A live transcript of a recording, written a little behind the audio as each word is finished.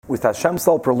With Hashem's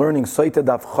help, we're learning Sotah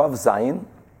Daf Chav Zayin.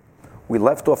 We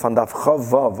left off on Daf Chav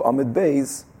Vav Amid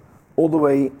Beis, all the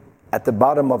way at the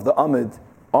bottom of the Amid,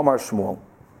 Amar Shmuel.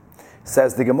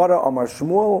 Says the Gemara, Amar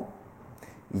Shmuel,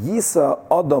 Yisa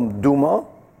Adam Duma,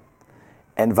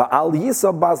 and Va'al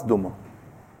Yisa Bas Duma.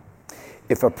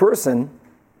 If a person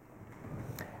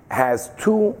has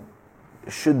two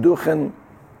shidduchen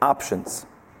options,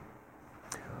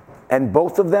 and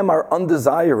both of them are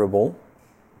undesirable,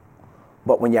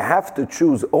 but when you have to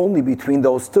choose only between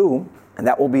those two, and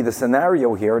that will be the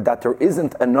scenario here, that there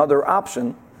isn't another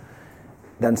option,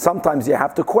 then sometimes you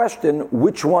have to question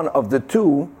which one of the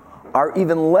two are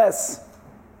even less,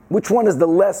 which one is the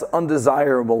less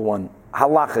undesirable one,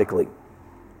 halachically.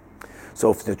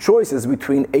 So if the choice is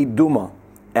between a Duma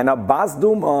and a Bas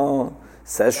Duma,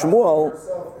 says Shmuel,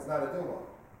 herself is not a Duma.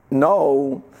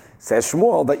 No, says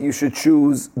Shmuel that you should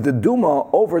choose the Duma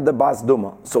over the Bas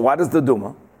Duma. So what is the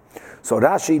Duma? So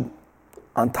Rashi,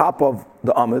 on top of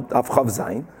the Amid, of Chav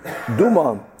Zayin,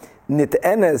 Duma,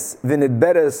 nit'enes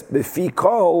v'nitberes b'fi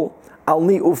kol al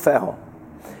ni'ufeho.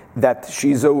 That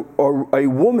she's a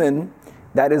woman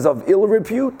that is of ill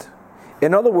repute.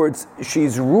 In other words,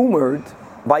 she's rumored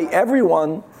by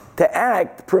everyone to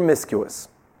act promiscuous.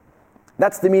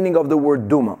 That's the meaning of the word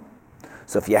Duma.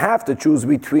 So if you have to choose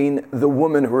between the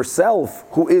woman herself,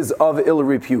 who is of ill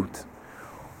repute,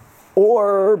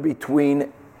 or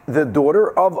between the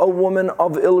daughter of a woman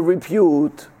of ill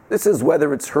repute, this is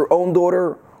whether it's her own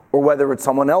daughter or whether it's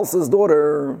someone else's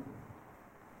daughter.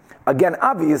 Again,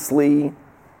 obviously,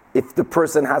 if the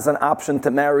person has an option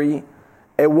to marry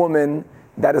a woman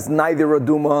that is neither a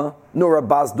Duma nor a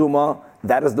Bas Duma,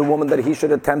 that is the woman that he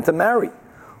should attempt to marry.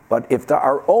 But if there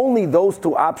are only those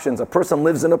two options, a person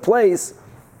lives in a place,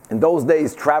 in those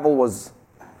days travel was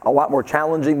a lot more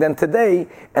challenging than today,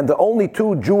 and the only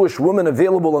two Jewish women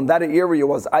available in that area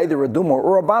was either a Duma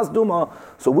or a Bas Duma,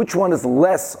 so which one is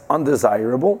less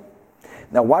undesirable?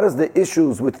 Now what is the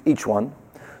issues with each one?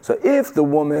 So if the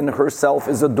woman herself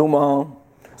is a Duma,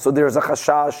 so there's a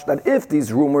chashash that if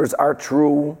these rumors are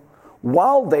true,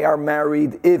 while they are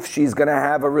married, if she's going to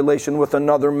have a relation with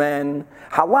another man,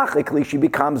 halachically she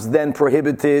becomes then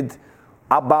prohibited,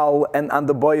 abal and on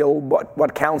the boil,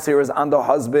 what counts here is on the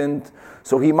husband,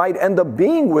 so he might end up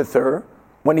being with her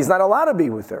when he's not allowed to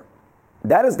be with her.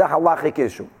 That is the halachic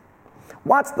issue.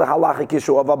 What's the halachic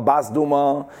issue of a Bas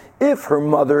Duma? If her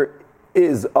mother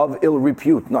is of ill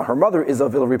repute. Now, her mother is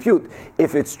of ill repute.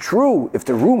 If it's true, if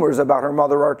the rumors about her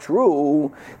mother are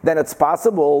true, then it's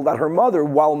possible that her mother,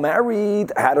 while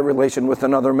married, had a relation with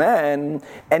another man,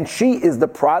 and she is the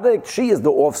product, she is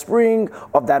the offspring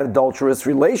of that adulterous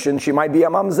relation. She might be a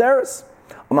mamzeres.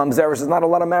 A mamzeres is not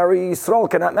allowed to marry. Yisrael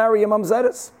cannot marry a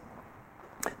mamzeres.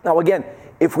 Now, again,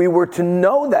 if we were to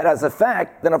know that as a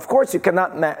fact, then of course you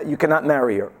cannot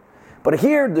marry her. But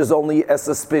here, there's only a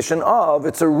suspicion of,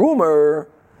 it's a rumor,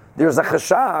 there's a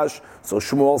chashash. So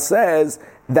Shmuel says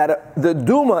that the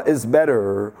Duma is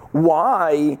better.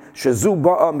 Why?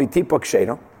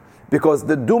 Because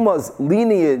the Duma's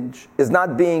lineage is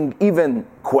not being even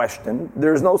questioned.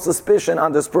 There's no suspicion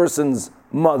on this person's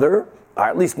mother, or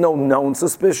at least no known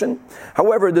suspicion.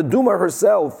 However, the Duma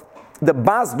herself, the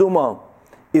Bas Duma,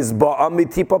 is ba'a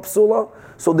mitipa psula.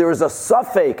 So there is a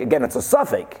suffix, again, it's a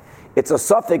suffix. It's a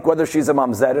suffix whether she's a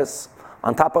mamzeres.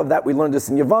 On top of that, we learned this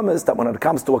in Yavamis, that when it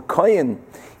comes to a kohen,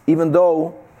 even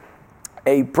though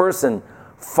a person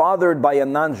fathered by a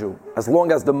non-Jew, as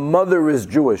long as the mother is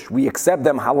Jewish, we accept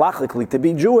them halachically to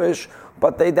be Jewish,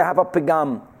 but they have a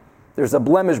pegam. There's a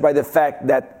blemish by the fact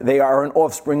that they are an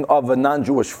offspring of a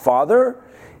non-Jewish father,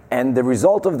 and the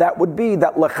result of that would be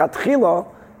that lechatchila,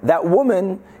 that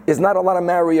woman is not allowed to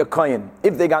marry a kohen.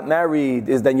 If they got married,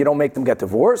 then you don't make them get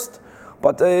divorced.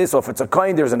 But so if it's a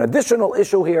kohen, there's an additional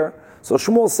issue here. So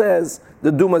Shmuel says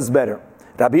the Duma is better.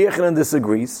 Rabbi Yechanan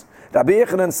disagrees. Rabbi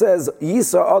Yechanan says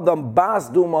Yisa Adam Bas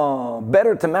Duma,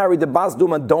 better to marry the Bas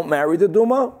Duma, don't marry the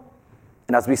Duma.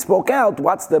 And as we spoke out,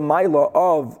 what's the maila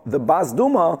of the Bas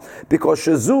Duma? Because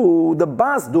Shazu, the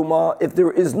Bas Duma, if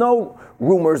there is no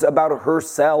rumors about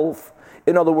herself,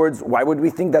 in other words, why would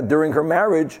we think that during her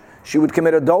marriage she would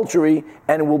commit adultery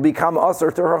and will become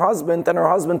usher to her husband, and her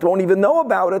husband won't even know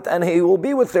about it, and he will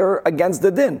be with her against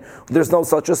the din? There's no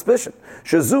such suspicion.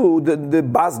 Shazu, the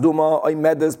Bas Duma,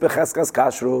 oimedes becheskas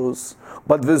kashrus,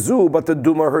 but the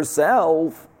Duma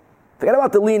herself, forget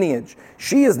about the lineage.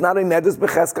 She is not oimedes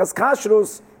becheskas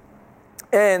kashrus,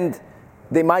 and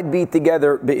they might be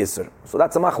together be'isr. So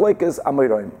that's a machlokes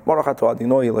amiroim. Baruch atah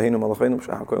Adonai Eloheinu malachenu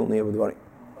b'shachar kol niyeh v'dvarim.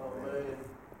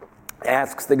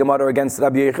 Asks the Gemara against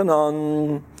Rabbi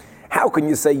Yechanan, how can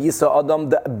you say Yisa Adam,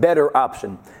 the better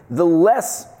option? The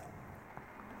less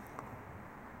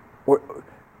or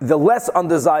the less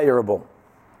undesirable.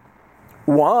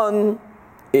 One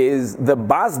is the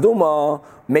Bas Duma,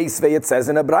 Meisvei, it says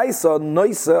in a Braisa,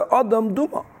 Noise Adam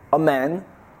Duma. A man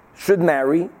should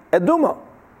marry a Duma.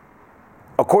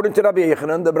 According to Rabbi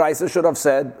Yechanan, the Braisa should have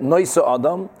said, Noise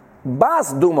Adam,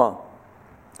 Bas Duma.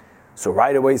 So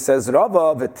right away says,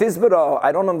 Rava, V'tizbara,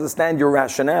 I don't understand your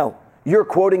rationale. You're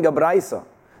quoting a Braisa.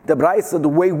 The Braisa, the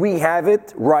way we have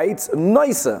it, writes,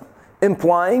 Noise,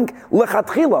 implying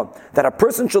lechatchila, that a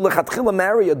person should lechatchila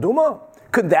marry a Duma.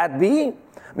 Could that be?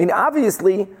 I mean,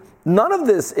 obviously, none of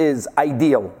this is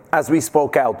ideal, as we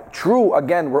spoke out. True,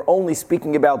 again, we're only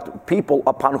speaking about people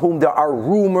upon whom there are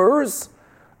rumors.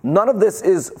 None of this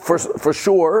is for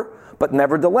sure, but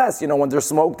nevertheless, when there's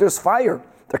smoke, there's fire.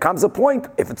 There comes a point,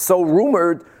 if it's so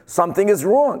rumored, something is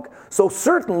wrong. So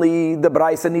certainly, the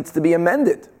Braisa needs to be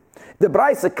amended. The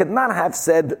Braisa could not have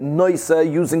said noisa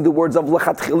using the words of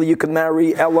lechatchila, you can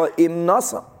marry Ella im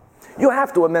nasa. You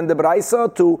have to amend the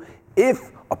Braisa to,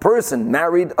 if a person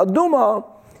married a Duma,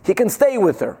 he can stay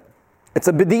with her. It's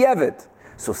a b'di'evet.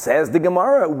 So says the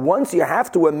Gemara, once you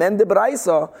have to amend the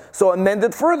Braisa, so amend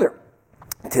it further.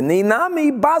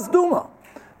 Tininami bas Duma.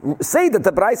 Say that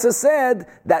the Braisa said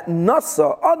that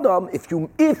nasa adam,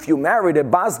 if you married a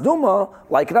bas Duma,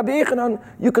 like Rabbi Yechanan,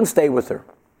 you can stay with her.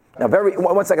 Now,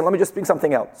 one second, let me just speak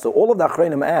something else. So all of the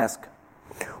Achreinim ask,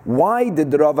 why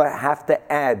did Rava have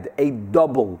to add a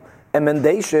double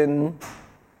emendation?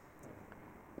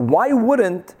 Why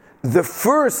wouldn't the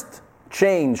first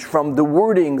change from the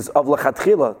wordings of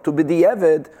Lechatchila to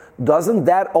B'di'evid, doesn't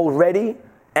that already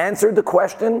answer the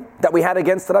question that we had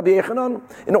against Rabbi Yechanan?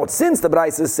 Since the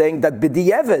Braisa is saying that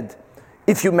B'di'evid,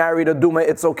 if you married a Duma,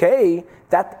 it's okay,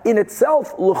 that in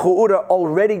itself, L'chu'ura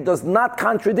already does not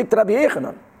contradict Rabbi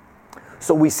Yechanan.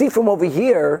 So we see from over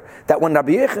here that when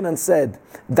Rabbi Yechanan said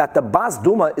that the Bas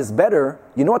Duma is better,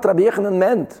 you know what Rabbi Yechanan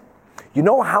meant? You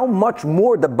know how much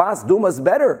more the Bas Duma is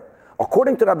better?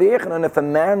 According to Rabbi Yechanan, if a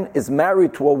man is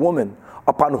married to a woman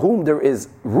upon whom there is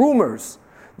rumors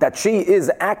that she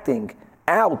is acting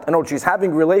out, and she's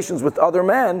having relations with other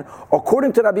men,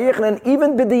 according to Rabbi Yechanan,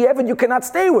 even b'di'evid you cannot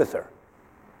stay with her.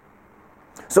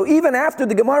 So even after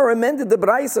the Gemara amended the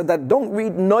Braisa that don't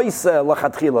read noise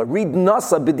lachatchila, read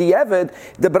nasa b'di'evid,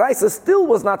 the Braisa still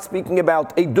was not speaking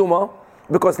about a Duma,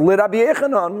 because l'Rabbi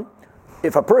Yechanan,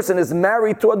 if a person is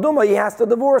married to a Duma, he has to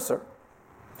divorce her.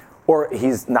 Or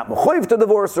he's not mechoiv to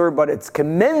divorce her, but it's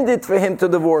commended for him to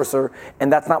divorce her,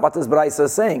 and that's not what this Braisa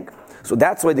is saying. So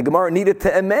that's why the Gemara needed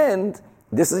to amend.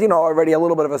 This is, already a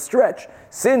little bit of a stretch.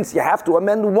 Since you have to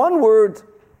amend one word,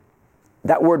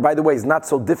 that word, by the way, is not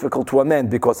so difficult to amend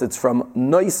because it's from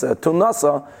noisa to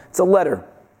nasa, it's a letter.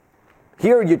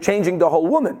 Here you're changing the whole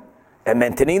woman. And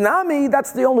mentini nami,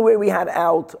 that's the only way we had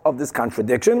out of this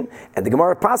contradiction. And the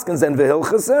Gemara Paskins and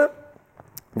Vehilchase,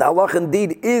 the halach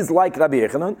indeed is like Rabbi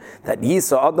Yechanan, that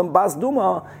Yisa Adam Bas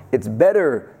Duma, it's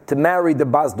better to marry the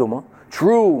Bas Duma.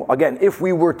 True, again, if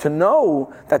we were to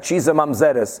know that she's a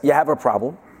mamzeres, you have a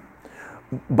problem.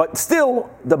 But still,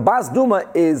 the Bas Duma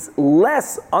is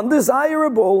less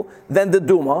undesirable than the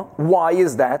Duma. Why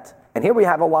is that? And here we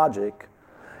have a logic.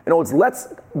 Let's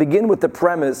begin with the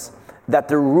premise that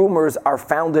the rumors are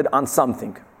founded on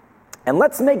something. And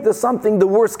let's make the something the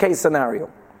worst case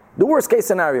scenario. The worst case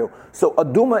scenario. So a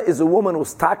Duma is a woman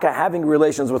who's taka having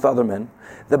relations with other men.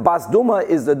 The Bas Duma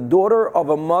is the daughter of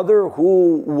a mother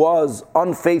who was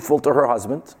unfaithful to her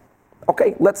husband.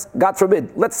 Okay, God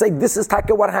forbid, let's say this is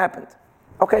taka what happened.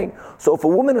 Okay, so if a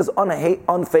woman is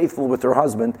unfaithful with her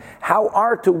husband, how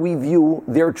are we view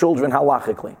their children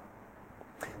halachically?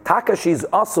 Taka, she's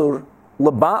asur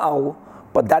leba'al,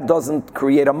 but that doesn't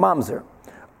create a mamzer.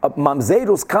 A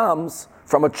mamzerus comes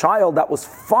from a child that was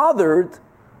fathered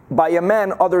by a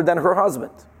man other than her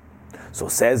husband. So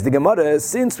says the Gemara,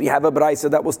 since we have a Braisa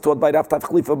that was taught by Rav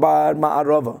Tavchlifa Bar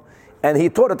Ma'arava, and he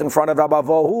taught it in front of Rabbi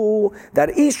Vahu, that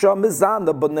Isha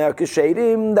mizanda b'nei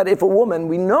keshedim, that if a woman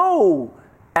we know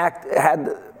had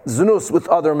znus with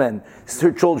other men,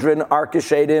 her children are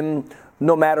keshedim,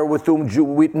 no matter with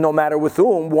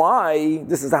whom. Why?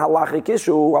 This is a halachic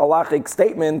issue, halachic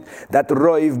statement that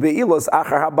roiv be'ilos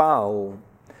achar habal.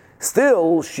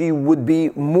 Still, she would be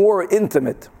more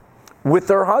intimate with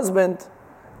her husband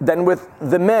than with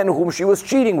the men whom she was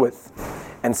cheating with.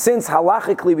 And since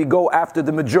halachically we go after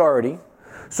the majority,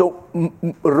 so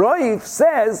Roiv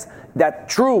says that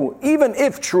true, even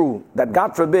if true, that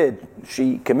God forbid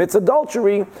she commits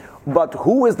adultery, but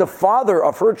who is the father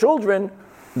of her children?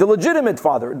 The legitimate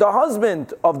father, the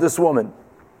husband of this woman.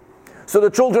 So the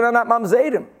children are not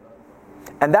mamzerim.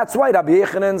 And that's why Rabbi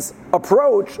Yechanan's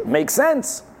approach makes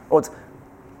sense.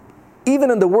 even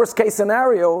in the worst case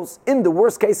scenarios,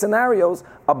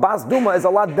 a bas duma is a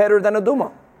lot better than a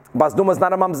duma. Bas duma is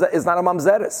not a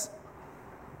mamzeres.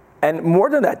 And more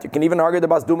than that, you can even argue the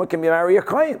bas duma can marry a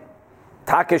kohen.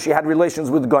 Taka, she had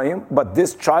relations with goyim, but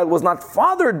this child was not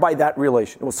fathered by that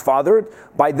relation. It was fathered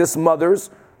by this mother's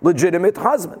legitimate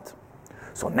husband.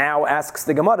 So now asks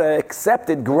the Gemara,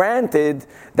 accepted, granted,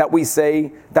 that we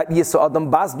say that Yisa Adam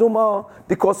Bas Duma,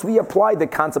 because we apply the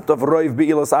concept of Roiv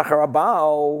Be'ilas Achar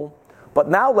Abal. But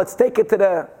now let's take it to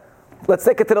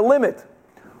the limit.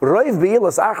 Roiv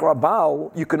Be'ilas Achar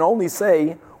Abal, you can only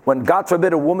say when, God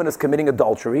forbid, a woman is committing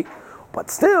adultery, but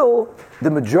still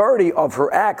the majority of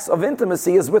her acts of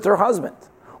intimacy is with her husband.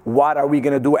 What are we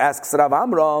going to do, asks Rav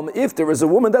Amram, if there is a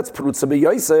woman that's Prutza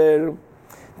B'Yoser,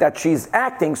 that she's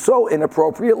acting so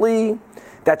inappropriately,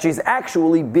 that she's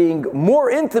actually being more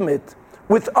intimate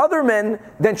with other men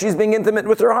than she's being intimate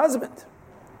with her husband.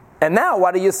 And now,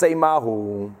 what do you say,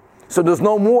 Mahu? So there's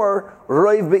no more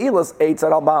Roiv Be'ilas Eitz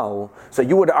Al Baal. So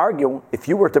you would argue, if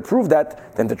you were to prove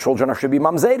that, then the children should be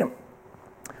Mamzedim.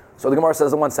 So the Gemara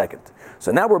says in 1 second.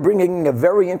 So now we're bringing a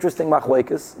very interesting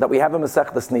machlokes that we have in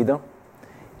Masechtas Nida.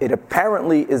 It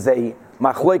apparently is a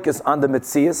machlokes on the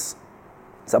Metzias.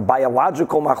 It's a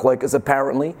biological machlokes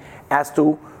apparently, as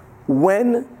to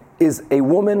when is a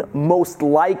woman most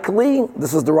likely,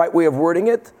 this is the right way of wording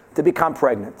it, to become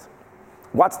pregnant.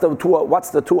 What's the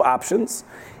two options?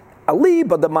 Ali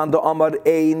badamanda amar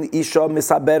ein isha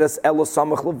misaberes elo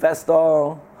samach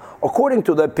levesta. According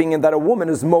to the opinion that a woman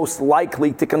is most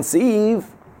likely to conceive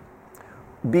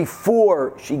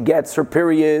before she gets her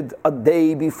period, a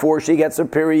day before she gets her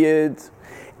period.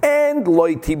 And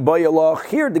loiti bayalach,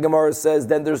 here the Gemara says,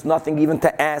 then there's nothing even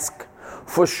to ask.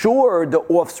 For sure the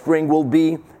offspring will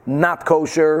be not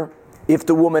kosher if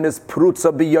the woman is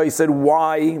prutza b'yoser.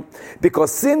 Why?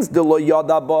 Because since the lo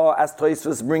yadaba, as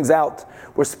Tosfos brings out,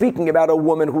 we're speaking about a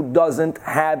woman who doesn't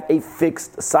have a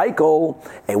fixed cycle,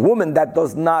 a woman that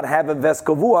does not have a ves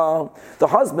kavua. The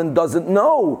husband doesn't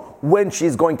know when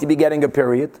she's going to be getting a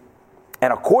period.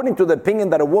 And according to the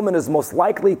opinion that a woman is most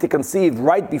likely to conceive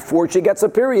right before she gets a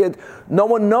period, no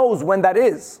one knows when that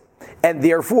is. And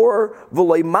therefore,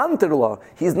 v'loi mantirla,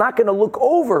 he's not going to look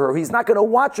over her, he's not going to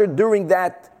watch her during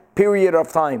that period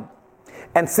of time.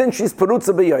 And since she's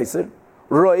perutza b'yoser,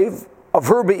 roiv of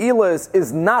her be'ilas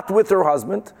is not with her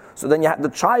husband, so then the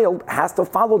child has to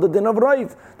follow the din of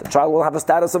roiv. The child will have a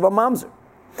status of a mamzer.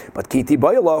 But Kiti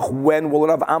Bayalach, when will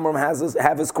Rav Amram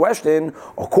have his question?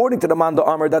 According to the Manda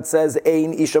Amr that says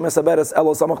Ein Isha Mesaberes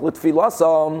Elo Samach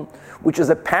Litfilasam, which is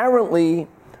apparently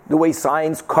the way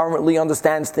science currently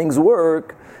understands things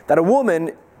work, that a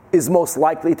woman is most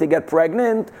likely to get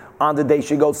pregnant on the day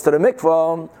she goes to the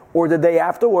mikvah or the day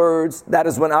afterwards. That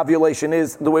is when ovulation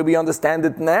is, the way we understand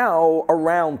it now,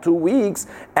 around 2 weeks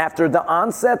after the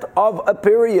onset of a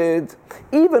period.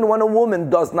 Even when a woman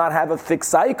does not have a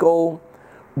fixed cycle,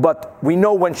 but we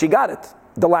know when she got it,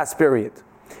 the last period.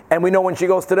 And we know when she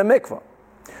goes to the mikvah.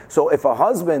 So if a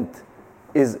husband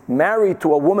is married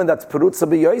to a woman that's perutza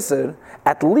b'yoser,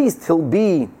 at least he'll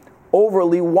be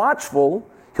overly watchful.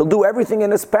 He'll do everything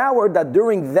in his power that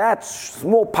during that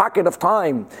small pocket of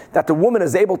time that the woman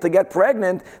is able to get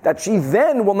pregnant, that she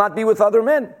then will not be with other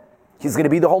men. He's going to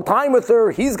be the whole time with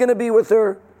her. He's going to be with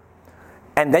her.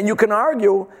 And then you can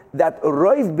argue that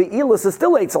Roiv Be'ilas is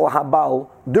still Eitz Al Habal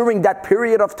during that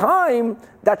period of time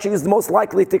that she is most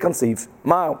likely to conceive.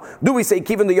 Now, do we say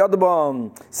Kivin the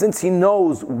Yadabam, since he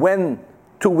knows when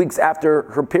 2 weeks after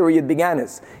her period began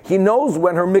is, he knows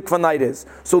when her mikvah night is.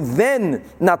 So then,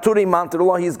 Naturi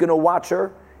Mantarullah, he's going to watch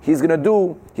her, he's going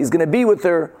to be with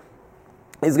her,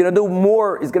 he's going to do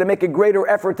more, he's going to make a greater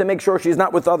effort to make sure she's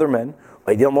not with other men.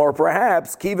 Ideal more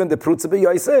perhaps, Kivin the Prutza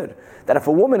B'Yoser, that if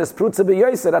a woman is Prutza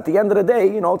B'Yoser, at the end of the day,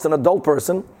 it's an adult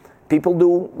person, people do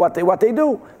what they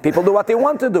do. People do what they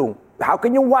want to do. How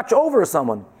can you watch over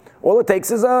someone? All it takes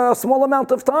is a small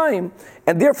amount of time.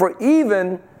 And therefore,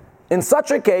 even in such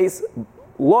a case,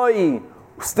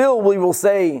 still we will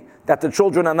say that the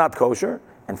children are not kosher.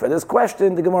 And for this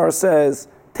question, the Gemara says,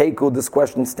 Teiku, this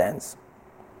question stands.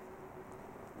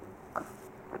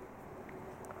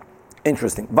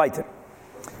 Interesting. Weiter.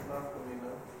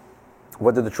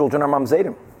 Whether the children are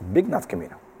mamzerim. Big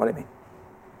nafkamina. What do you mean?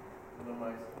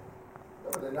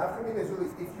 The nafkamina is really,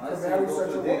 if you can marry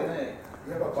such a woman,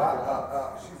 you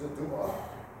have she's a duma,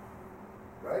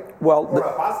 right? Well, or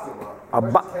a bas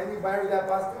duma. Can you marry that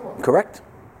bas duma? Correct.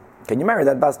 Can you marry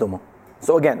that bas duma?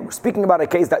 So again, we're speaking about a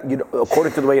case that,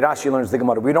 according to the way Rashi learns the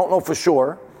Gemara, we don't know for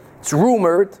sure. It's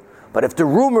rumored, but if the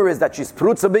rumor is that she's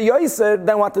prutza b'yoser,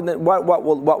 then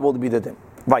what will be the din?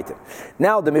 Weiter.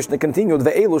 Now the Mishnah continued.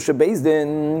 Ve'elu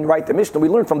shebezdin. Right, the Mishnah we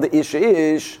learned from the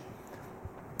ish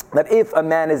that if a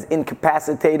man is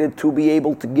incapacitated to be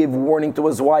able to give warning to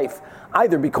his wife,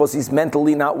 either because he's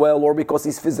mentally not well or because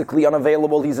he's physically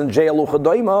unavailable, he's in jail,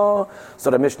 so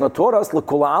the Mishnah taught us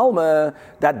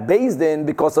that based in,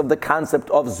 because of the concept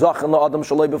of Zachin la'adam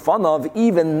shalei b'fanav,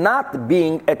 even not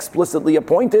being explicitly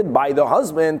appointed by the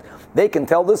husband, they can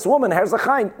tell this woman,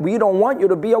 Herzachain, we don't want you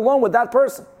to be alone with that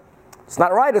person. It's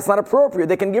not right, it's not appropriate.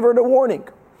 They can give her the warning.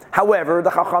 However, the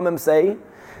Chachamim say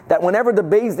that whenever the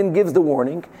Beis Din gives the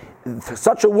warning,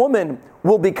 such a woman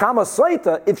will become a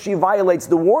Sotah if she violates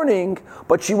the warning,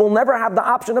 but she will never have the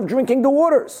option of drinking the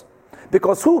waters.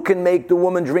 Because who can make the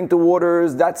woman drink the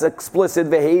waters? That's explicit.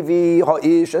 Vehevi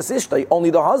ha'ish asishtay. Only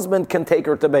the husband can take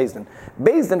her to Beis Din.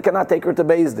 Beis Din cannot take her to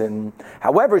Beis Din.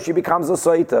 However, she becomes a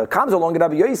Sotah. Comes along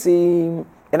Rabbi Yosi.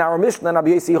 In our Mishnah, Rabbi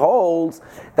Yosi holds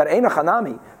that Eina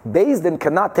Chanami, Beis Din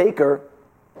cannot take her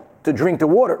to drink the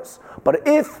waters. But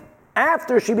if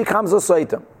after she becomes a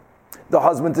Sotah, the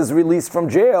husband is released from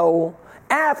jail,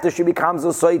 after she becomes a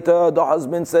Sotah, the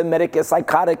husband's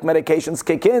psychotic medications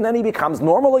kick in and he becomes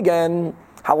normal again,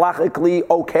 halachically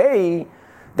okay,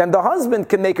 then the husband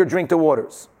can make her drink the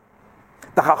waters.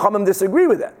 The Chachamim disagree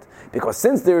with that. Because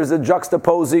since there is a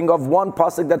juxtaposing of one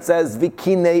pasuk that says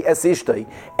Vikinei esishtoi,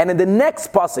 and in the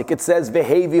next pasuk it says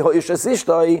Vehevi ho'ish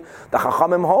esishtoi, the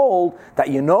Chachamim hold that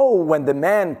when the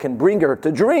man can bring her to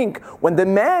drink, when the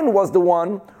man was the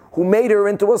one who made her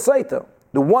into a Sotah.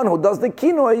 The one who does the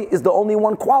kinoi is the only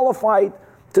one qualified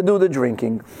to do the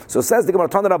drinking. So says the Gemara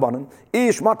Tana Rabbanan,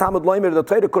 Ish matamud loimer, the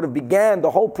Torah could have began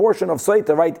the whole portion of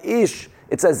Sotah, right? Ish,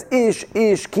 it says Ish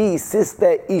ki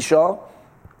siste isha.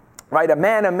 Right, a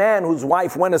man whose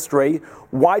wife went astray.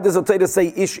 Why does the Torah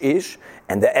say ish?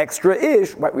 And the extra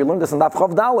ish, right? We learned this in Daf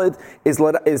Chav Daled, is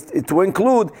to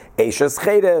include eshes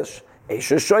chedesh,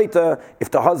 eshes shoita. If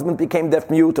the husband became deaf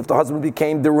mute, if the husband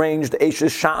became deranged,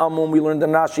 eshes sha'amum. We learned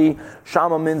in Rashi,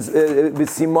 sha'amum means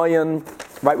b'simoyan.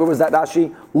 Right, where was that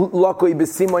Rashi? Lokoi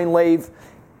b'simoyan leiv.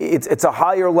 It's a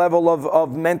higher level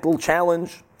of mental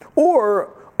challenge,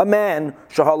 or a man,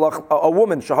 a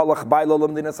woman,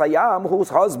 whose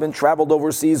husband traveled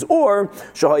overseas, or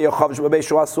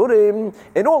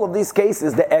in all of these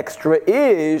cases, the extra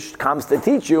ish comes to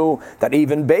teach you that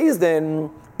even Beis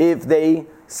Din, if they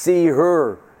see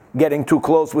her getting too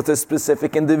close with a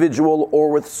specific individual or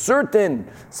with certain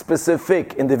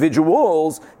specific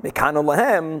individuals,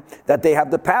 that they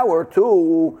have the power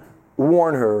to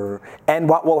warn her. And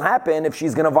what will happen if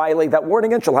she's going to violate that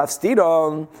warning and she'll have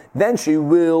stira, then she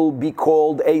will be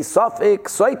called a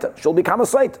suffix Sotah. She'll become a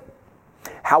Sotah.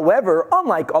 However,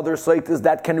 unlike other Sotahs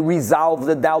that can resolve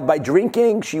the doubt by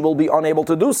drinking, she will be unable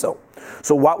to do so.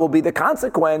 So what will be the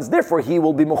consequence? Therefore, he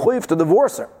will be mechuyev to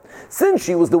divorce her. Since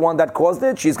she was the one that caused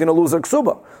it, she's going to lose her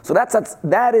ksuba. So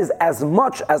that is as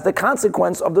much as the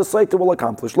consequence of the Sotah will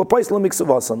accomplish.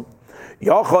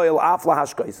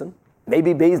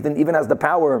 Maybe Beis Din even has the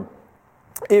power,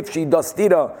 if she does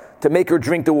stira, to make her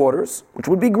drink the waters, which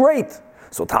would be great.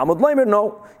 So Talmud Leimer,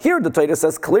 no. Here the Torah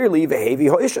says clearly, Vehevi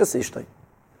ho'ish esishtoi.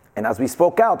 And as we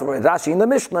spoke out, Rashi in the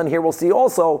Mishnah, and here we'll see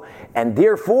also, and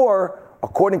therefore,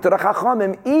 according to the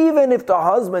Chachamim, even if the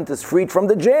husband is freed from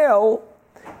the jail,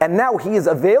 and now he is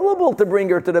available to bring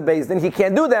her to the Beis Din, he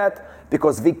can't do that,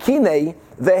 because Vikinei,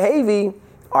 Vehevi,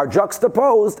 are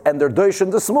juxtaposed, and they're doish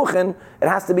and smuchen, it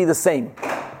has to be the same.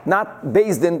 Not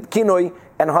Beis Din, kinoi,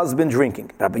 and husband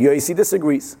drinking. Rabbi Yosi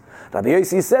disagrees. Rabbi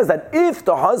Yosi says that if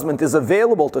the husband is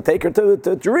available to take her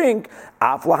to drink,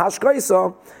 afla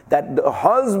hashkaisa, that the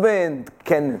husband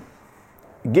can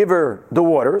give her the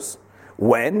waters,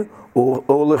 when? Not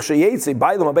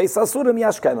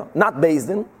Beis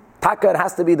Din. Taka, it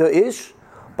has to be the ish,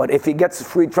 but if he gets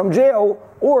freed from jail,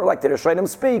 or like the Rishonim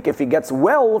speak, if he gets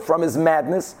well from his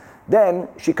madness, then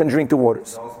she can drink the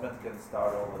waters. The husband can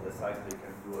start over the cycle, he can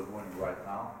do it right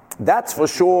now. That's for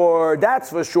sure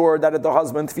that if the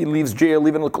husband, if he leaves jail,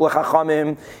 even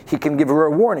l'chachamim, he can give her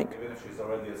a warning. Even if she's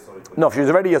already a Sotah. No, if she's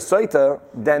already a Sotah,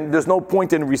 then there's no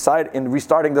point in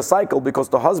restarting the cycle, because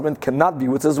the husband cannot be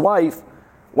with his wife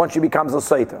once she becomes a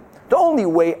Sotah. The only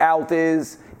way out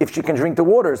is if she can drink the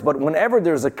waters. But whenever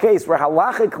there's a case where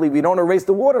halachically we don't erase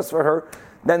the waters for her,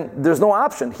 then there's no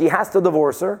option. He has to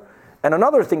divorce her. And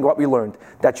another thing, what we learned,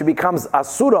 that she becomes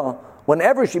asura,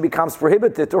 whenever she becomes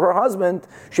prohibited to her husband,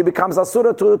 she becomes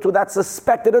asura to that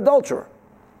suspected adulterer.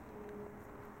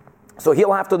 So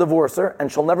he'll have to divorce her,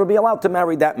 and she'll never be allowed to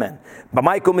marry that man.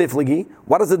 B'maiko mifligi,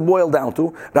 what does it boil down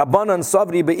to? Rabbanan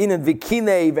savri be'inan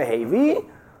v'kinei vehevi.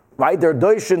 Right? They're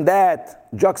doishin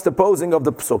that juxtaposing of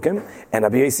the psukim, and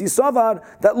Rabbi Yosi Savar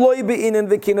that loy be'inin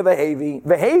v'kina v'hevi.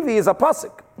 V'hevi is a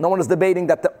pasuk. No one is debating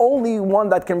that the only one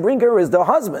that can bring her is the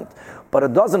husband. But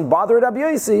it doesn't bother Rabbi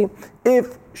Yosi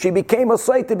if she became a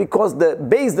Sotah because the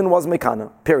Beis Din was mekana.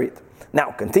 Period.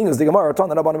 Now continues the Gemara.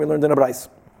 Tana Rabbanan we learned in a brayso.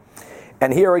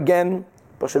 And here again,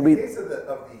 should we? In the case of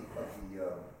the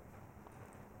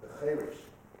Cherish,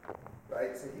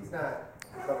 right? So he's not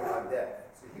coming on deck.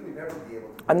 So he would never be able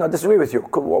to. I'm not disagree with you.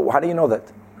 How do you know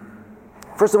that?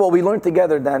 First of all, we learned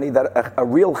together, Danny, that a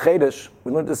real Cherish,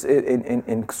 we learned this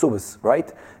in Ksubas,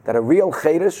 right? That a real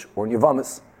Cherish, or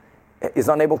Yavamis, is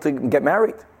unable to get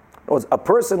married. In other words, a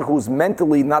person who's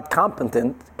mentally not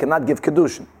competent cannot give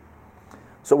Kedushin.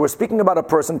 So we're speaking about a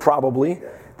person probably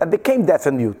that became deaf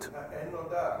and mute.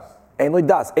 Ein lo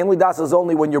das. Ein lo das is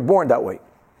only when you're born that way.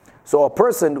 So a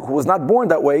person who was not born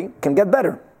that way can get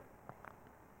better.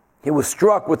 He was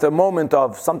struck with a moment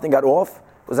of something got off.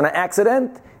 It was an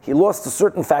accident. He lost a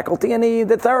certain faculty and he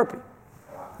did therapy.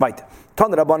 Right.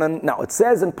 Now it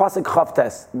says in Pasuk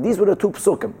Chavtes, these were the two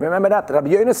psukim. Remember that? Rabbi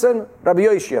Yonasan, Rabbi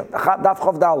Yoshia, Daf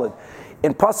Chav Daled.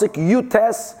 In Pasuk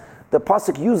Yutes, the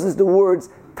Pasuk uses the words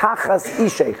Tachas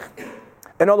Isheich.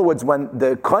 In other words, when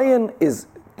the Kohen is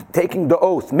taking the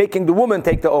oath, making the woman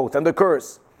take the oath and the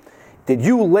curse, did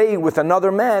you lay with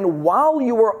another man while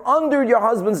you were under your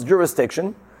husband's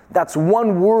jurisdiction? That's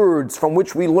one word from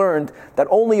which we learned that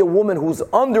only a woman who's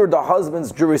under the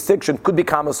husband's jurisdiction could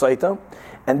become a Sotah.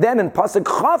 And then in Pasuk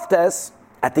Chavtes,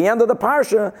 at the end of the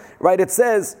parsha, right, it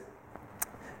says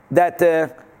that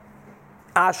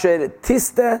Asher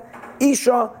Tiste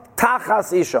Isha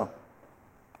Tachas Isha.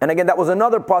 And again, that was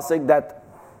another pasuk that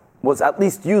was at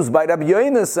least used by Rabbi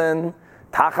Yonasan,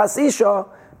 Tachas Isha,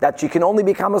 that she can only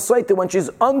become a Sotah when she's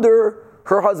under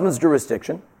her husband's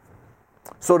jurisdiction.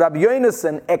 So Rabbi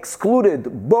Yonasan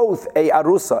excluded both a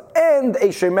Arusa and a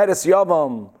Shemeres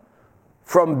Yavam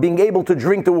from being able to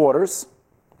drink the waters.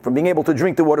 From being able to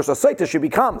drink the waters, a Sotah she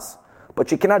becomes, but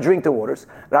she cannot drink the waters.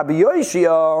 Rabbi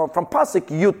Yoshia from Pasuk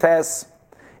Yutes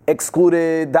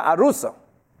excluded the Arusa.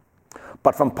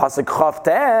 But from Pasuk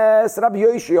Chavtes, Rabbi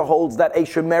Yoshia holds that a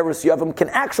Shemeres Yavam can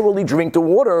actually drink the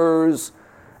waters.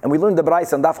 And we learned the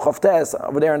Braisa and Daf Chavtes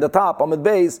over there in the top, Amud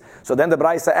Beis. So then the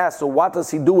Braisa asks, so what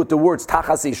does he do with the words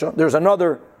Tachas Isha? There's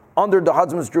another under the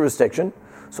husband's jurisdiction.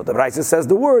 So the Braisa says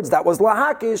the words, that was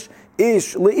Lahakish,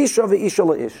 Ish, Leisha, Ve'isha,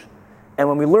 Leish. And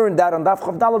when we learned that on Daf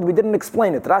Chav Daled, we didn't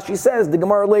explain it. Rashi says the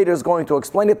Gemara later is going to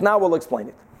explain it. Now we'll explain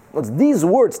it. These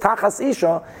words, Tachas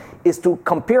Isha, is to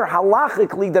compare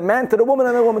halachically the man to the woman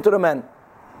and the woman to the man.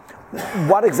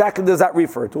 What exactly does that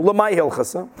refer to? Lamai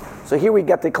Hilchasa. So here we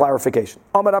get the clarification.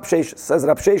 Amar Rab Sheshes says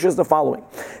Rab Sheshes is the following: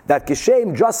 that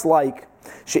Kishem, just like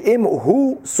She'im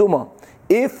Hu Suma,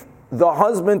 if the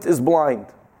husband is blind,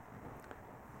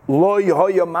 Lo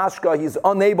Yehoya Mashka, he's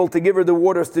unable to give her the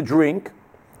waters to drink.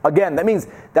 Again, that means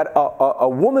that a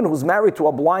woman who's married to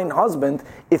a blind husband,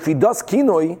 if he does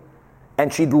kinoi,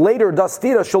 and she later does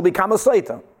tira, she'll become a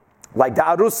Sotah. Like the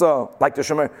Arusa, like the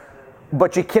Shemer.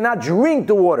 But she cannot drink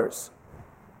the waters.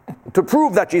 To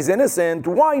prove that she's innocent,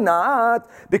 why not?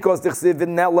 Because that,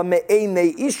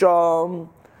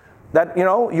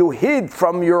 you hid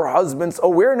from your husband's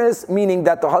awareness, meaning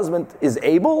that the husband is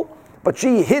able, but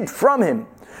she hid from him.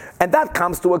 And that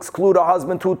comes to exclude a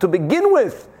husband who, to begin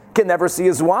with, can never see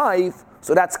his wife.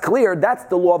 So that's clear. That's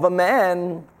the law of a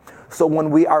man. So when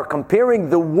we are comparing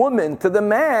the woman to the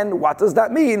man, what does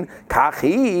that mean?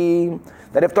 Kachi,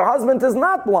 that if the husband is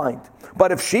not blind,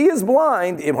 but if she is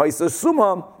blind,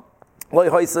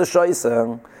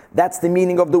 that's the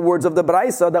meaning of the words of the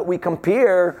Braisa, that we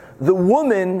compare the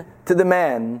woman to the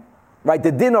man. Right?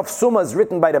 The din of Suma is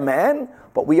written by the man,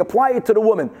 but we apply it to the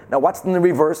woman. Now what's in the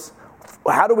reverse?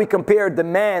 How do we compare the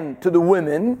man to the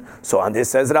women? So on this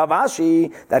says Rav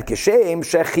Ashi that Kishem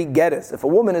Shechi Geres. If a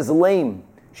woman is lame,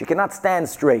 she cannot stand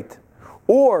straight.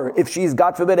 Or if she's,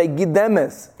 God forbid, a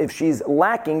Gidemes, if she's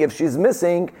lacking, if she's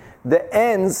missing the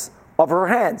ends of her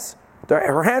hands.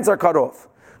 Her hands are cut off.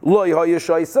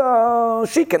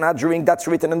 She cannot drink. That's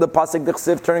written in the Pasuk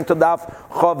D'chsiv, turning to Daf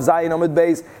Chav Zayin Amud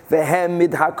Beis. Vehem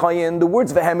mid hakayin. The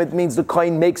words vehem, means the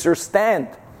kohen makes her stand,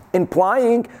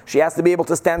 implying she has to be able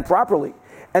to stand properly.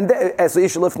 And as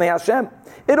Hashem,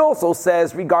 it also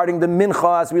says regarding the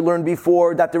mincha, as we learned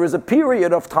before, that there is a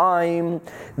period of time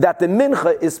that the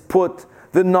mincha is put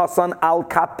the nasan al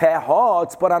kapeha,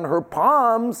 it's put on her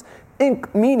palms,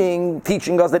 meaning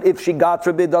teaching us that if she, God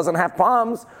forbid, doesn't have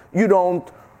palms, you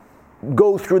don't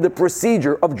go through the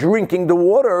procedure of drinking the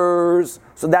waters.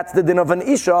 So that's the din of an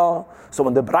isha. So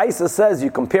when the Braisa says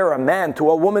you compare a man to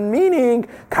a woman, meaning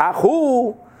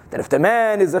kachu, that if the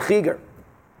man is a chiger,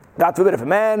 God forbid, if a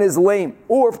man is lame,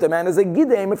 or if the man is a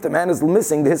gidem, if the man is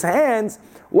missing his hands,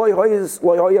 he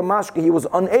was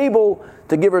unable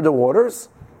to give her the waters.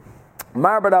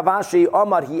 Marbar Avashi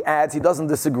Omar, he adds, he doesn't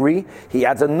disagree, he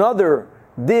adds another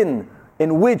din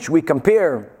in which we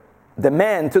compare the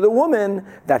man to the woman,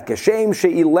 that Keshem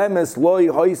She'ilemes Loi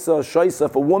Hoisa Shoisa,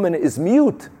 if a woman is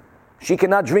mute, she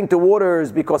cannot drink the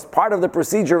waters because part of the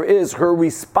procedure is her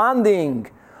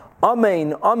responding,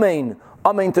 Amen, Amen,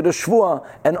 Amen to the Shvuah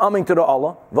and Amen to the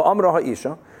Allah, Va'amra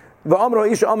Ha'isha, Va'amra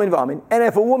Ha'isha, Amen, Va'amen. And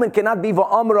if a woman cannot be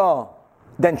Va'amra,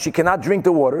 then she cannot drink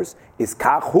the waters, is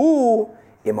Kachu,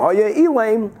 Im Haya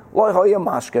Ilaim, Loi Haya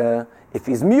Mashke. If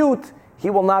he's mute,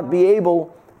 he will not be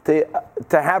able to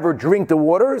have her drink the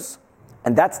waters.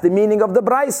 And that's the meaning of the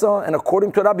Braisa. And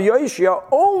according to Rabbi Yoshia,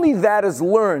 only that is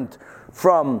learned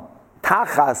from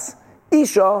Tachas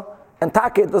Isha, and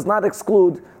Takit does not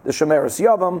exclude the Shemeres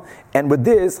Yavam. And with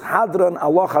this, Hadran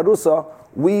Allah Harusa,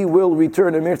 we will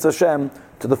return in Mirz Hashem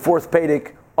to the fourth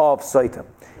Pedic of Sotah.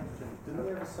 Didn't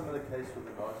we have a similar case with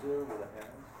the Nazir, with the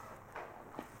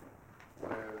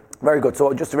hands? Very good.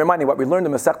 So just to remind you, what we learned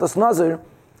in Masechtas Nazir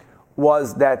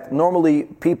was that normally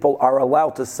people are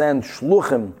allowed to send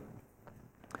shluchim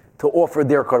to offer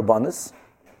their karbanis.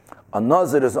 A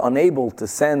Nazir is unable to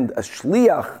send a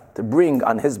shliach to bring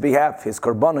on his behalf his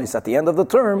karbanis at the end of the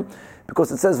term,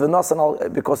 because it says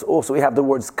v'nasan, because also we have the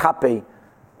words kape,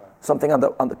 something on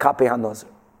the kape hanazir.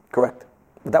 Correct.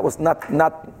 But that was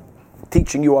not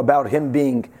teaching you about him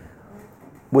being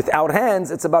without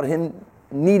hands. It's about him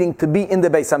needing to be in the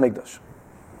Beis Hamikdash.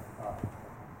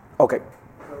 Okay. So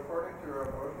according to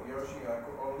Rabbi Yoshi,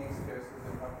 all these cases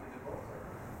they have to divorce her.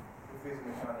 If he's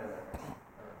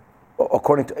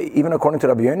Even according to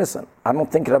Rabbi Yonasan, I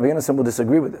don't think Rabbi Yonasan will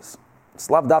disagree with this. It's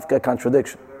lav dafka a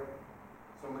contradiction.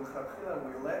 So we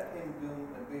let him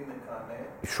be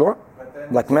mekaneh. Sure.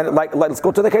 Like let's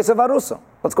go to the case of Arusa.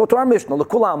 Let's go to our Mishnah,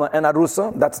 Lekulama and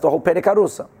Arusa. That's the whole Perek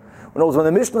Arusa. When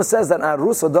the Mishnah says that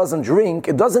Arusa doesn't drink,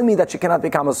 it doesn't mean that she cannot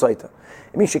become a Sotah.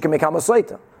 It means she can become a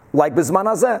Sotah. Like Bizman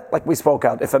Hazeh, like we spoke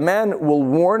out. If a man will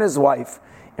warn his wife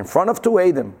in front of two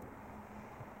Eidim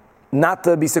not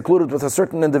to be secluded with a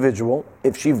certain individual,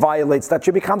 if she violates that,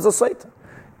 she becomes a Sotah.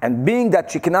 And being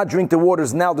that she cannot drink the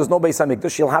waters now, there's no Beis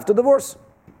Hamikdash, she'll have to divorce.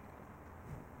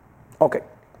 Okay.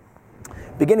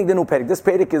 Beginning the new Perek. This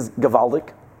Perek is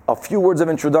Gavaldik. A few words of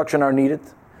introduction are needed.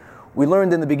 We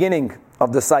learned in the beginning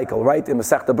of the cycle, right? In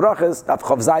Masechta Brachas, Daf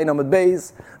Chav Zayin Amud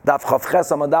Beis, Daf Chav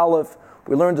Ches Amud Aleph,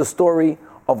 we learned the story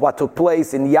of what took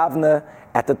place in Yavne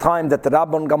at the time that the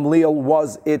Rabban Gamliel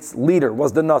was its leader,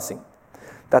 was the Nasi.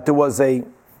 That there was an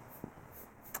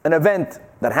event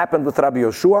that happened with Rabbi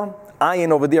Yoshua.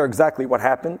 Ayin over there exactly what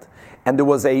happened. And there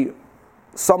was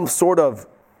some sort of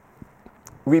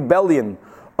rebellion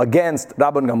against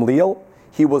Rabban Gamliel.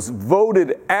 He was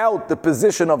voted out the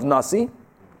position of Nasi.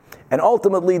 And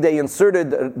ultimately they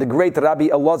inserted the great Rabbi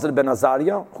Elazar ben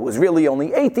Azariah, who was really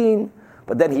only 18,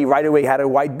 but then he right away had a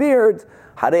white beard.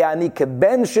 Harei ani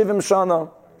keben shivim shana.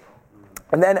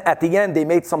 And then at the end they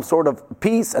made some sort of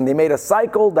peace, and they made a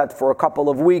cycle that for a couple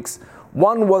of weeks,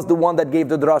 one was the one that gave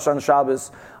the drash on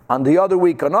Shabbos. On the other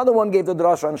week, another one gave the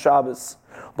drash on Shabbos.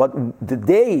 But the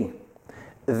day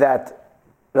that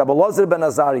Rabbi Elazar ben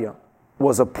Azariah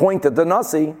was appointed the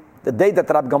Nasi, the day that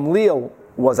Rabbi Gamliel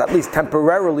was at least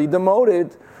temporarily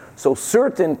demoted, so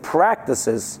certain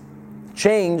practices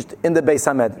changed in the Beis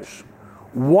HaMedrash.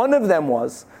 One of them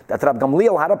was that Rabbi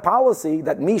Gamliel had a policy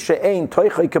that Misha Ein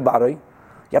Toichai Kebarei. You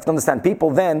have to understand, people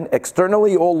then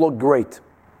externally all look great.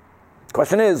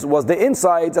 Question is, was the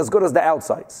insides as good as the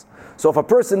outsides? So if a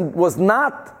person was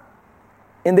not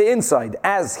in the inside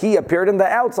as he appeared in the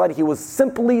outside, he was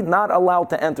simply not allowed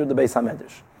to enter the Beis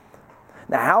HaMedrash.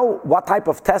 Now, what type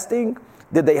of testing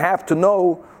did they have to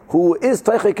know who is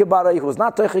Toichai Kebarei, who is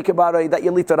not Toichai Kebarei, that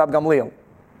you leave to Rabbi Gamliel?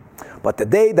 But the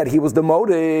day that he was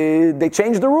demoted, they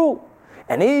changed the rule.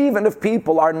 And even if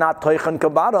people are not Toichan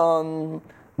Kebaran,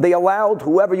 they allowed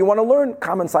whoever you want to learn,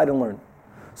 come inside and learn.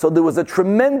 So there was a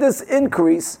tremendous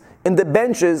increase in the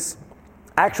benches.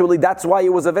 Actually, that's why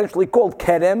it was eventually called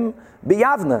Kerem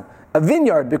B'Yavne, a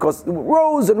vineyard, because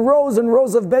rows and rows and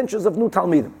rows of benches of new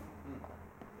Talmidim.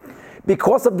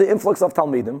 Because of the influx of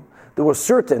Talmidim, there were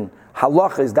certain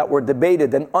halachas that were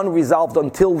debated and unresolved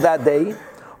until that day.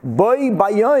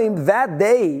 Bayayim, that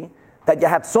day that you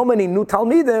had so many new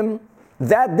Talmidim,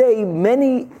 that day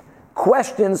many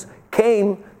questions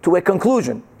came to a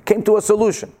conclusion, came to a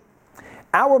solution.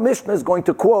 Our Mishnah is going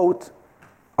to quote,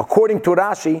 according to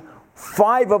Rashi,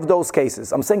 5 of those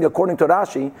cases. I'm saying according to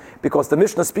Rashi because the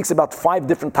Mishnah speaks about 5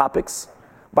 different topics,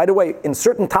 By the way, in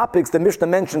certain topics, the Mishnah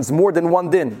mentions more than one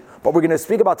din. But we're going to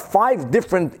speak about 5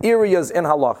 different areas in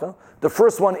halacha. The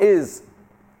first one is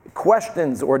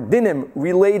questions or dinim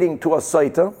relating to a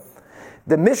Sotah.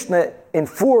 The Mishnah in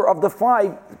 4 of the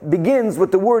 5 begins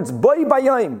with the words Boi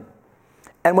Bayayim.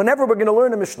 And whenever we're going to learn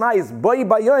the Mishnah is Boi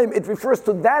Bayayim, it refers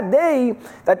to that day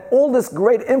that all this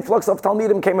great influx of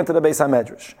Talmidim came into the Beis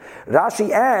HaMedrash.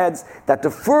 Rashi adds that the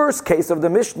first case of the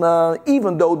Mishnah,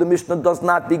 even though the Mishnah does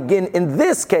not begin in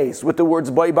this case with the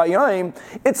words Boi Bayayim,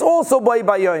 it's also Boi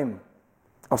Bayayim.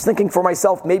 I was thinking for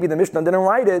myself, maybe the Mishnah didn't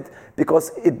write it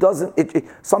because it doesn't.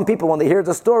 Some people, when they hear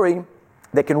the story,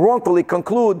 they can wrongfully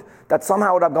conclude that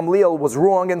somehow Rab Gamliel was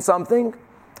wrong in something.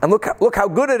 And look how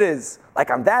good it is. Like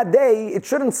on that day, it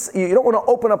shouldn't. You don't want to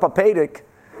open up a Pedic.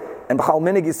 And B'chal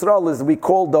Minig Yisrael is we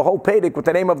called the whole Pedic with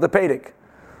the name of the Pedic.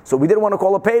 So we didn't want to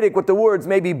call a Pedic with the words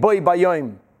maybe Boi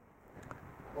Bayayim.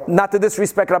 Not to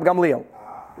disrespect Rab Gamliel.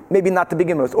 Maybe not to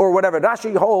begin with. Or whatever.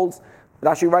 Rashi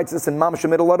writes this in Mam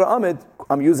Shemid Alada Amid.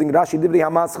 I'm using Rashi Dibri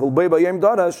Hamaschel Boi Bayayim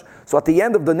Darash. So at the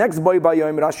end of the next Boi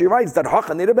Bayayim, Rashi writes that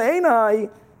Hachanir Be'enai,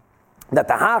 that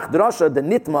the Hach Drasha, the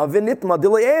Nitma, V'nitma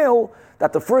Dileel,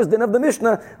 that the first din of the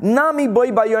Mishnah, Nami Boi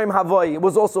Bayayim Havoi, it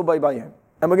was also Boi Bayayim.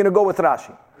 And we're going to go with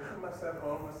Rashi.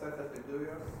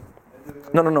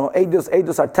 No.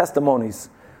 Eidos are testimonies.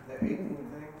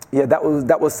 Yeah, that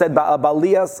was said by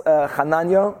Balias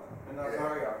Hananya.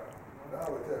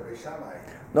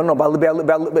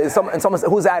 No. Someone said,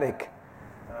 who's Attic?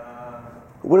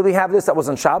 Where do we have this? That was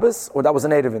on Shabbos or that was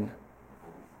in Erevin?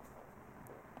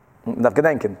 Daf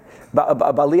Gedenken.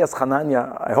 Balias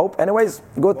Hananya, I hope. Anyways,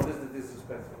 good. What is the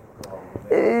disrespectful?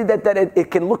 That it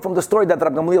can look from the story that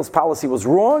Rab Gamliel's policy was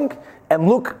wrong, and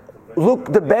look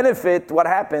the benefit, what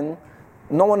happened.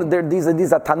 No one, these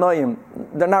are Tanoim.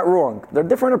 They're not wrong. They're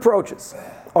different approaches.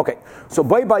 Okay, so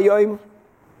Boi Bayayim,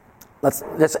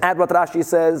 let's add what Rashi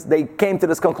says. They came to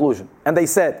this conclusion, and they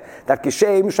said that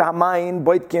Kishem Shahamayin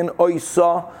Boitkin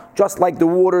Oisa, just like the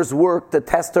waters work to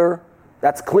test her.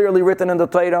 That's clearly written in the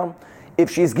Torah. If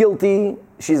she's guilty,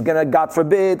 she's going to, God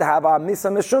forbid, have a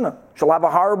misa mishuna. She'll have a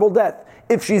horrible death.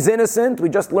 If she's innocent, we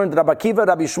just learned Rabbi Akiva,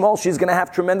 Rabbi Shmuel, she's going to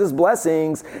have tremendous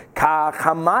blessings.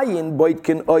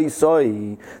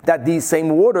 That these same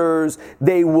waters,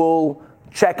 they will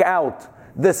check out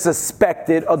the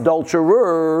suspected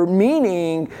adulterer,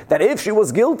 meaning that if she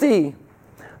was guilty,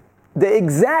 the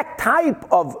exact type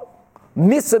of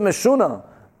misa mishuna,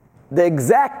 the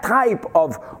exact type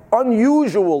of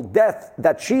unusual death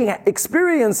that she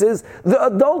experiences, the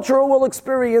adulterer will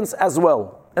experience as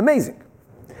well. Amazing.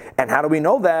 And how do we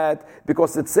know that?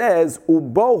 Because it says,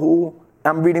 Ubohu,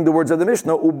 I'm reading the words of the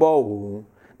Mishnah, Ubohu.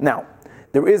 Now,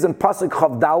 there is in Pasuk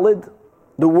Chav Dalid,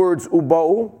 the words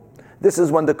Ubohu. This is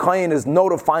when the Kohen is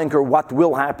notifying her what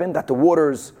will happen, that the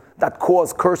waters that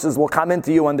cause curses will come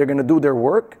into you and they're going to do their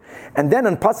work. And then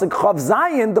in Pasuk Chav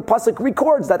Zayin, the Pasuk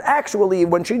records that actually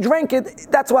when she drank it,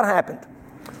 that's what happened.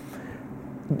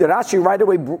 The Rashi right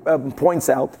away points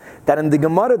out that in the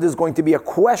Gemara there's going to be a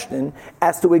question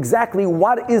as to exactly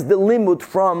what is the limud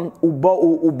from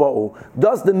Ubo'u.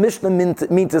 Does the Mishnah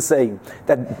mean to say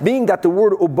that being that the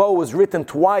word Ubo'u is written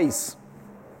twice,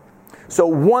 so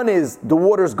one is the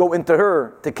waters go into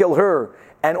her to kill her,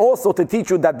 and also to teach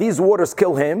you that these waters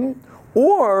kill him,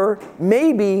 or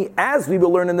maybe, as we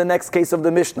will learn in the next case of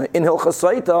the Mishnah, in Hilchos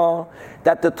Sotah,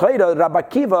 that the Torah, Rabbi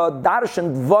Akiva,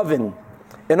 darshan vavin.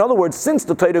 In other words, since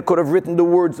the Torah could have written the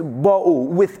words ba'u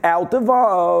without the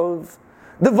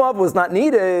vav was not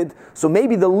needed, so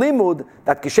maybe the limud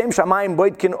that kishem shamayim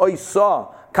boitkin oisa,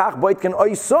 kach boitkin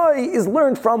oisoi is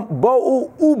learned from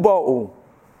ba'u uba'u,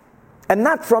 and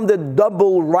not from the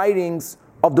double writings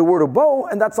of the word ubo,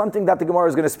 and that's something that the Gemara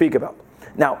is going to speak about.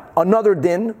 Now, another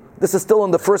din, this is still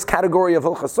in the first category of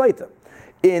Hilchos Sotah.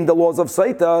 In the laws of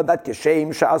Sotah, that Keshem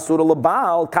Sha'asura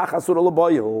L'Baal, Kach Asura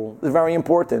L'Boyel is very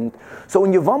important. So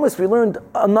in Yevamos we learned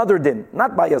another din,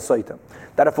 not by a Sotah,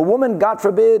 that if a woman, God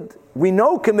forbid, we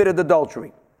know committed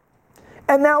adultery,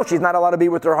 and now she's not allowed to be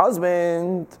with her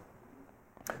husband,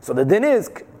 so the din is,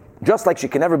 just like she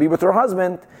can never be with her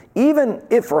husband, even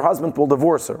if her husband will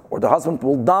divorce her, or the husband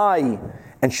will die,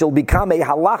 and she'll become a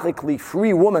halachically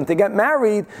free woman to get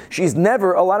married, she's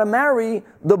never allowed to marry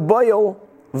the boil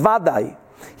vadai.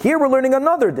 Here we're learning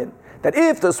another din, that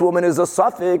if this woman is a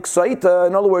suffix, Sotah,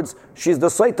 in other words, she's the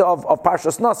Sotah of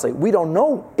Parshas Naseh, we don't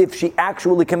know if she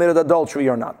actually committed adultery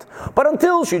or not. But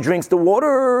until she drinks the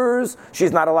waters,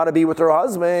 she's not allowed to be with her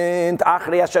husband.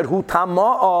 Achrei asher hu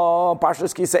tama'a,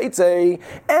 Parshas Kiseitze.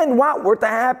 And what were to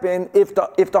happen if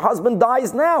the husband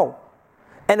dies now?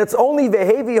 And it's only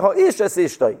vehevi ha'ish es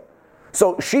ishtay.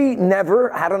 So she never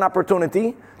had an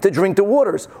opportunity to drink the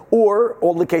waters. Or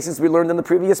all the cases we learned in the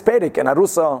previous Perek, and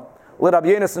Arusa, L'Rab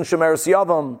Yenis and Shemeres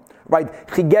Yavam, right?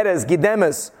 Chigeres,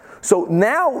 Gidemes. So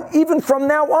now, even from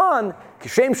now on,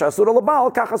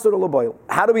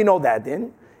 how do we know that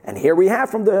then? And here we have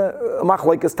from the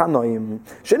Machlokes Tanoim.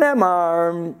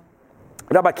 Shenemar,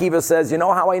 Rabbi Akiva says, you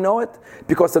know how I know it?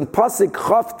 Because in Pasuk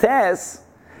Chav Tes,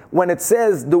 when it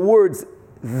says the words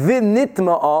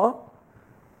V'nitma'a,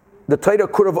 the Torah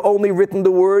could have only written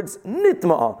the words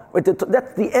Nitma'a. Right?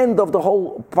 That's the end of the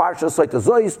whole Parsha Sotah.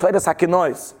 Zois Torah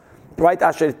Sakinois. Right?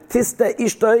 Asher Tista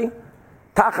Ishtoi,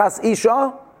 Tachas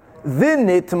Isha,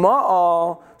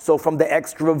 V'nitma'a. So from the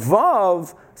extra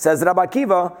Vav, says Rabbi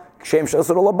Akiva, that's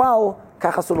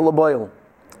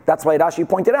why Rashi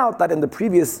pointed out that in the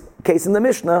previous case in the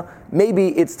Mishnah,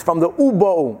 maybe it's from the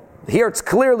Ubo. Here it's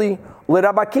clearly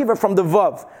Rabbi Akiva from the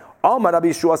Vav. Amar Rabbi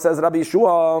Yeshua says, Rabbi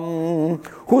Yeshua,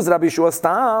 who's Rabbi Yeshua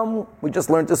Stam? We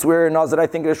just learned this where Nazir, I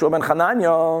think Yeshua ben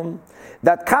Chananya,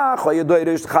 that Kach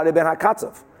Hayadoirish Chare ben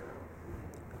Hakatzav.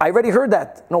 I already heard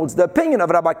that. No, it's the opinion of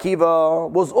Rabbi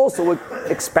Akiva was also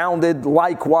expounded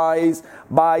likewise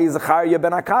by Zechariah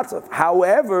ben Akatzav.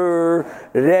 However,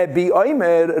 Rebbe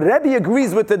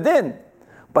agrees with the din,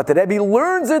 but the Rebbe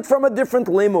learns it from a different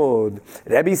limud.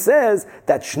 Rebbe says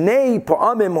that Shnei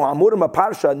pa'amim ha'amurim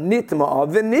ha'parsha nitma'a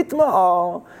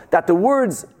v'nitma'a, that the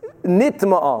words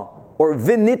nitma'a or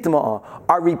v'nitma'a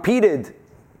are repeated.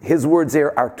 His words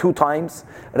here are 2 times.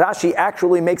 Rashi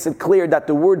actually makes it clear that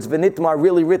the words v'nitma are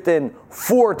really written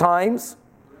 4 times.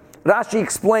 Rashi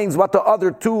explains what the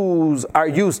other 2s are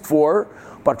used for,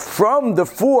 but from the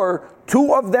 4,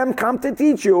 2 of them come to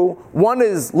teach you. One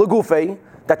is legufe,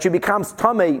 that she becomes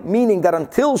tamei, meaning that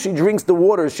until she drinks the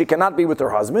waters, she cannot be with her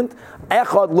husband.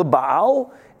 Echad lebaal,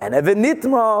 and a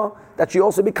v'nitma, that she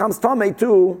also becomes tamei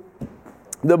to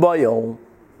the bayil.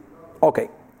 Okay.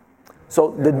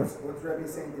 So what's Rebbe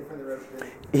saying different than Rebbe?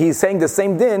 He's saying the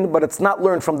same din, but it's not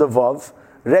learned from the Vav.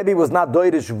 Rebbe was not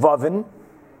Doirish Vavin,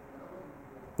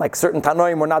 like certain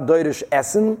Tanoim were not Doirish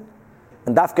Essen.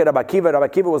 And Dafke Rabbi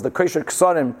Akiva was the Kosher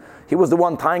Ksarim. He was the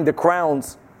one tying the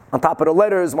crowns on top of the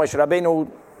letters. Moshe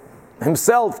Rabbeinu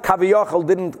himself, Kaviyachal,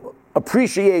 didn't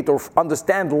appreciate or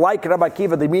understand like Rabbi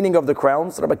Akiva the meaning of the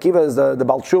crowns. Rabbi Akiva is the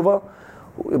Baal Tshuva.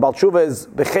 Baal Tshuva is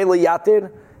Bechele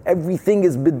Yatir. Everything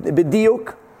is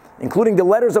B'diuk, including the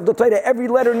letters of the Torah. Every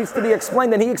letter needs to be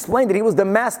explained, and he explained it. He was the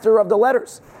master of the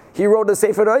letters. He wrote the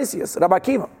Sefer Oisius, Rabbi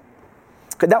Akiva.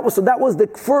 That was the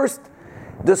first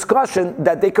discussion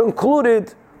that they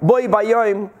concluded, Boi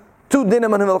Bayoim, 2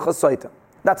 dinim and Hilchas Sotah.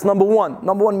 That's number 1.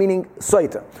 Number 1 meaning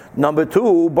Sotah. Number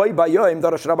 2, Boi Bayoim,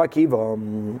 Darash Rabbi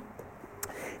Akiva.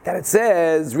 That it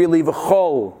says, really,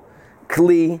 V'chol,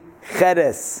 Kli,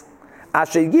 Cheres,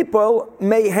 Asher Yipol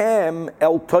Mehem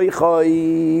El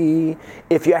Toichoi.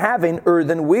 If you have an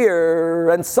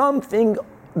earthenware and something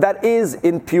that is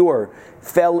impure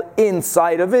fell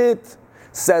inside of it,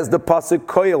 says the pasuk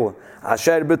Koil,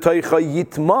 Asher B'Toichoi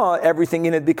Yitma, everything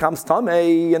in it becomes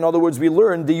tamei. In other words, we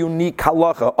learn the unique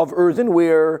halacha of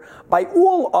earthenware by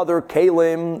all other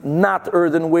kalim, not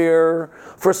earthenware.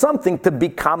 For something to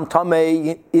become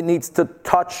tamei, it needs to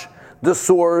touch the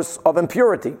source of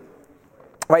impurity.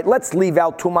 Right, let's leave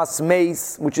out tumas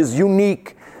meis, which is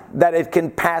unique, that it can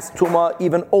pass tuma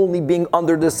even only being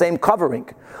under the same covering.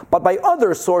 But by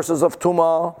other sources of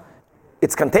tuma,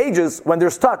 it's contagious when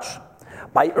there's touch.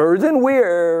 By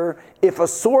earthenware, if a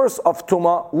source of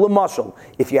tuma, l'mashal,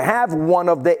 if you have one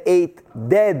of the 8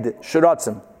 dead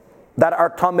shiratzim that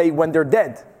are tamei when they're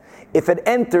dead, if it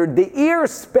entered the ear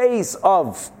space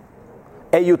of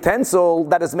a utensil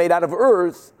that is made out of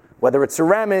earth, whether it's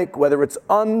ceramic, whether it's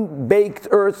unbaked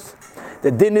earth,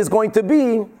 the din is going to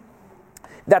be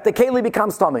that the keli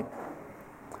becomes tamei.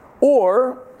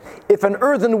 Or, if an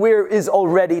earthenware is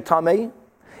already tamei,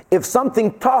 if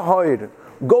something tahor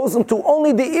goes into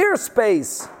only the ear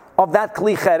space of that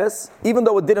kli cheres, even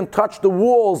though it didn't touch the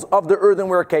walls of the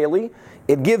earthenware keli,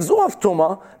 it gives off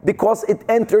tuma because it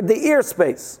entered the ear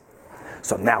space.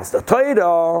 So now the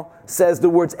Torah says the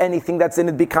words anything that's in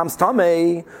it becomes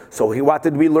tamei. So what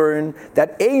did we learn?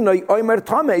 That einoi oimer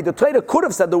tamei. The Torah could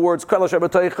have said the words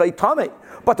tamei,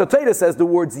 but the Torah says the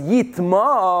words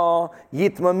yitma.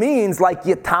 Yitma means like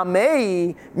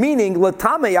yitamei, meaning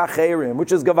letamei acherim,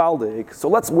 which is gavaldik. So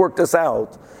let's work this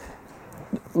out.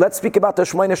 Let's speak about the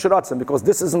Shmoyne Shiratzim, because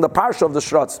this is in the parsha of the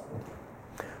Shiratz.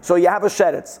 So you have a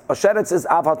sheretz. A sheretz is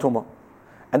av hatuma.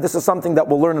 And this is something that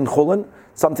we'll learn in Chulin,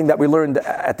 something that we learned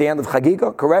at the end of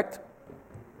Chagiga, correct?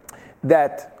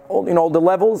 That, the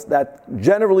levels, that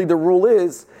generally the rule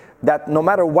is that no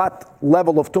matter what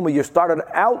level of tumah you started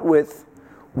out with,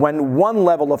 when one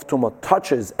level of tumah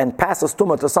touches and passes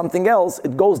tumah to something else,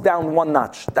 it goes down one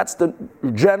notch. That's the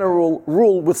general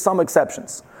rule with some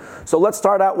exceptions. So let's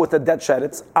start out with the dead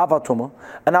sheretz, avatuma.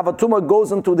 An avatuma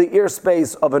goes into the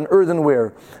airspace of an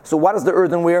earthenware. So what is the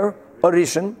earthenware? A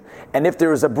rishon. And if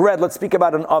there is a bread, let's speak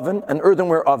about an oven, an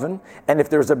earthenware oven. And if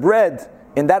there's a bread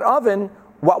in that oven,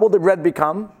 what will the bread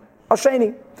become? A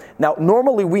sheni. Now,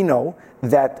 normally we know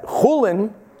that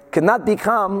chulin cannot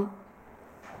become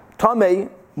tamei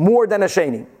more than a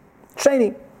sheni.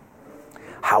 Sheni.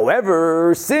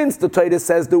 However, since the Torah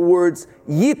says the words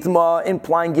yitma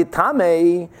implying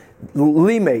yitame,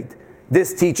 limed,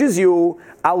 this teaches you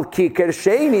al kiker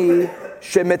sheni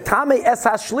shemetame es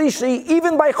hashlishi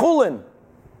even by chulin.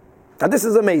 Now this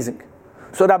is amazing.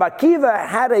 So Rabbi Akiva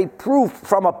had a proof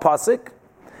from a pasuk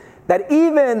that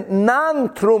even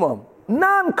non-truma,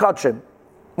 non-kachim,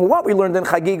 what we learned in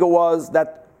Chagiga was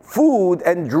that food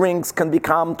and drinks can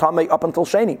become tamei up until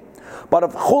sheni. But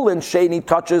if chulin, sheni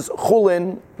touches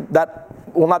chulin, that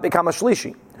will not become a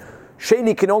shlishi.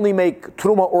 Sheni can only make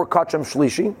truma or kachim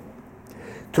shlishi.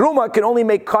 Truma can only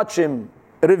make kachim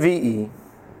revi'i.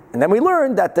 And then we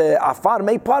learned that the afar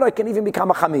meipara can even become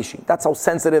a chamishi. That's how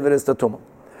sensitive it is to truma.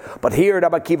 But here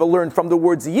Rabbi Akiva learned from the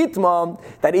words yitma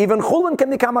that even chulin can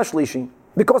become a shlishi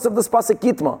because of this pasuk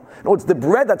yitma. No, it's the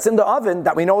bread that's in the oven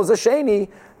that we know is a sheni.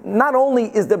 Not only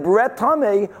is the bread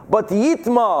tamei, but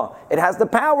yitma, it has the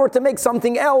power to make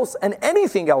something else and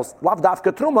anything else. Lav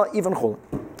dafka truma, even chulin.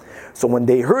 So when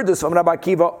they heard this from Rabbi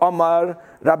Akiva, Amar,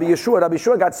 Rabbi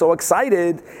Yeshua got so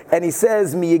excited, and he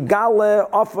says, "Miyigale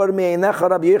offer meinecha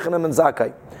Rabbi Yechanan and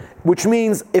Zakai," which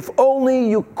means if only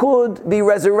you could be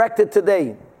resurrected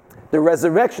today. The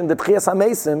resurrection, the Tchias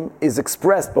HaMesim, is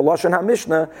expressed by Lashon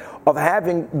HaMishnah of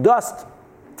having dust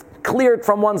cleared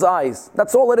from one's eyes.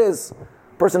 That's all it is.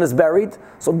 Person is buried,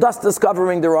 so dust is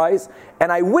covering their eyes,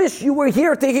 and I wish you were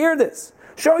here to hear this.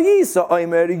 You,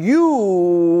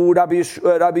 Rabbi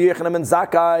Yechanan and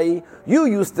Zakai, you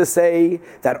used to say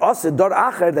that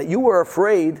that you were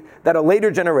afraid that a later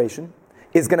generation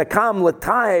is going to come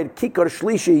l'tayr kikar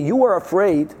shlishi. You were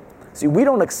afraid. See, we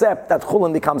don't accept that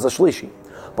chulin becomes a shlishi,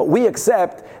 but we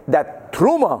accept that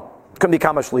truma can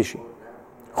become a shlishi.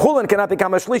 Chulin cannot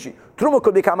become a shlishi. Truma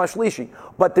could become a shlishi.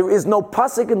 But there is no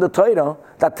pasuk in the Torah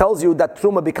that tells you that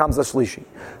truma becomes a shlishi.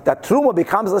 That truma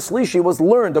becomes a shlishi was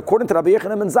learned, according to Rabbi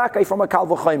Yechanan and Zakai, from a kal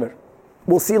v'chomer.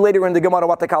 We'll see later in the Gemara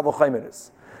what the kal v'chomer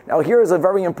is. Now here is a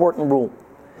very important rule.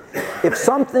 If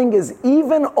something is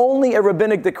even only a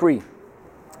rabbinic decree,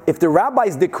 if the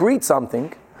rabbis decreed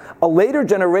something, a later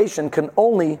generation can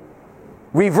only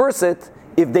reverse it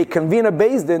if they convene a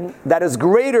Beis Din that is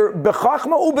greater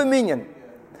b'chachma u'b'minyan.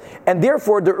 And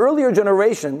therefore, the earlier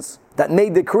generations that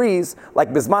made decrees,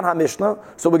 like Bisman HaMishnah,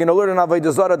 so we're going to learn in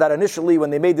Avodah Zarah that initially when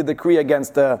they made the decree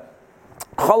against Cholav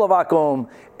Akum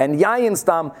and Yayin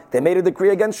Stam, they made a decree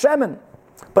against Shemen.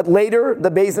 But later,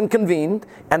 the Beis Din convened,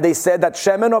 and they said that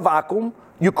Shemen of Akum,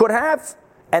 you could have.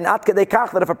 And At Kedei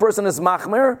Kach, that if a person is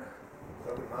Machmer,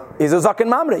 is a Zaken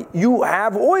Mamre. You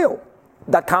have oil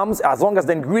that comes, as long as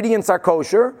the ingredients are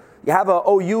kosher, you have a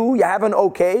OU, you have an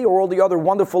OK, or all the other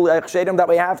wonderful echshedim that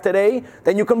we have today,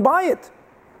 then you can buy it.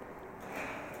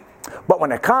 But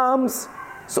when it comes,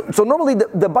 so normally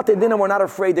the Batei Dinim were not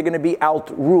afraid they're going to be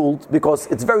outruled because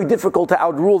it's very difficult to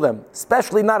outrule them,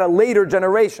 especially not a later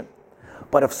generation.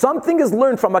 But if something is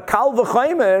learned from a kal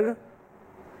v'chomer,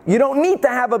 you don't need to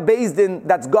have a Beis Din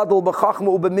that's gadol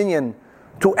b'chachma u'b'minyan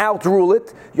to outrule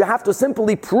it. You have to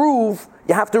simply prove,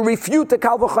 you have to refute the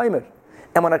kal v'chomer.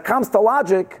 And when it comes to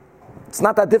logic, it's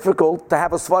not that difficult to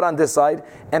have a svar on this side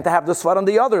and to have the svar on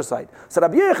the other side. So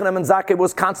Rabbi Yechanan and Zakai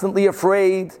was constantly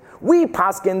afraid. We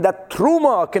paskin that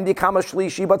truma can become a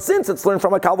shlishi, but since it's learned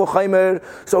from a kal v'chomer,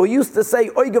 so he used to say,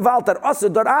 "Oy gewalt der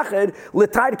asur dar acher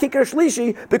l'tayr kikar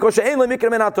shlishi because she'en lemikra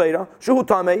min ha'torah shehu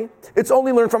tamei." It's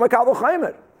only learned from a kal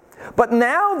v'chomer. But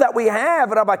now that we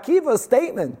have Rabbi Akiva's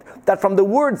statement that from the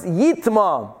words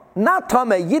yitma, not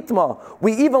tamei, yitma,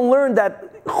 we even learned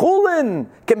that chulin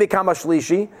can become a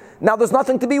shlishi. Now there's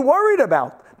nothing to be worried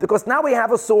about, because now we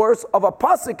have a source of a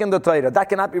pasuk in the Torah that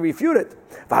cannot be refuted.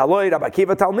 V'haloi Rabbi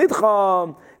Akiva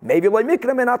talmidcha, maybe loy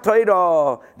mikra min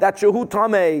ha'torah, that shehu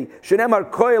tamei,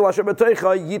 shenemar koil asher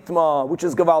b'toicha yitma, which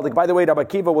is gavaldik. By the way, Rabbi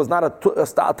Akiva was not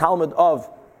a talmud of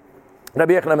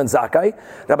Rabbi Yechanan ben Zakai.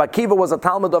 Rabbi Akiva was a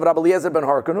talmud of Rabbi Eliezer ben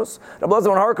Harkanus. Rabbi Eliezer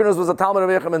ben Harkanus was a talmud of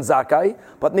Rabbi Yechanan ben Zakai.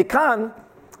 But Mikan,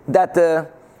 that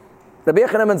Rabbi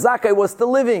Yechanan ben Zakai was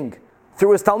still living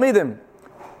through his talmidim.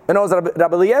 You know,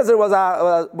 Rabbi Eliezer was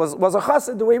a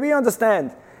chassid, the way we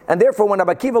understand. And therefore, when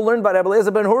Rabbi Akiva learned by Rabbi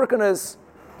Eliezer ben Harkanus,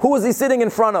 who was he sitting in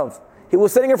front of? He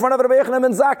was sitting in front of Rabbi Yechanan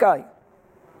ben Zakai.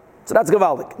 So that's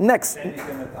Gavaldik. Next. Sheni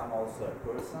can become also a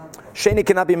person. Sheni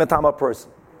cannot be metam a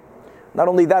person. Not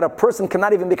only that, a person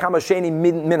cannot even become a sheni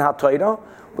min ha-Torah.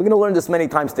 We're going to learn this many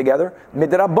times together.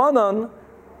 Midrabanan,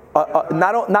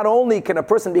 not only can a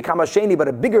person become a sheni, but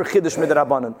a bigger chiddush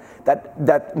midrabanan.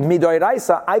 That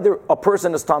midoiraisa, either a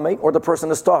person is tamei or the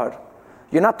person is tahar.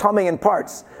 You're not tamei in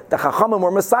parts. The chachamim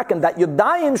were misaken that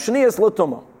yudayim shniyas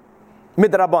l'tumah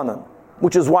midrabanan,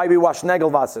 which is why we wash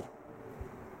negel vaser.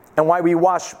 And why we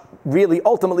wash really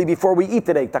ultimately before we eat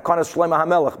today, takanas shlema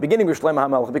hamelech, beginning with shlema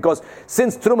hamelech, because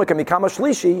since truma can become a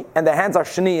shlishi and the hands are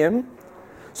shniyim,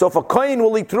 so if a kohen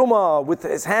will eat truma with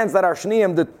his hands that are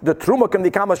shniyim, the truma can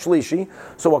become a shlishi.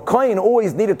 So a kohen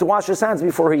always needed to wash his hands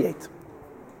before he ate.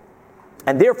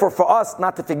 And therefore, for us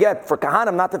not to forget, for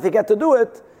kahanim not to forget to do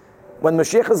it, when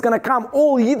Mashiach is going to come,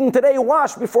 all Yidden today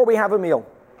wash before we have a meal.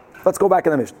 Let's go back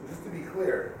in the Mishnah. Just to be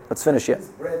clear, let's finish this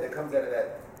bread that comes out of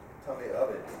that tummy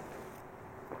oven,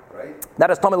 right?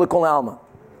 That is Tomei L'Kol Alma.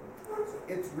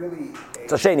 It's really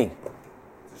it's a sheni.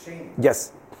 It's a sheni.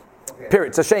 Yes. Okay. Period.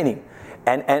 It's a sheni.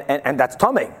 And that's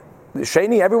Tomei. The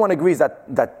sheni, everyone agrees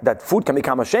that food can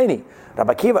become a sheni.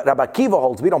 Rabbi Akiva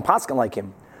holds, we don't paskin like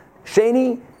him.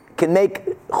 Sheni can make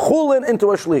chulin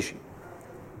into a shlishi.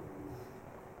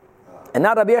 And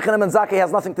now Rabbi Yechanan ben Zakkai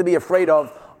has nothing to be afraid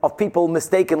of people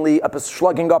mistakenly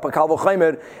slugging up a kal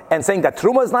v'chomer and saying that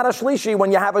truma is not a shlishi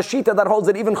when you have a shita that holds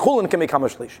that even chulin can become a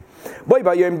shlishi.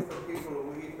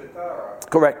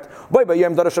 Correct.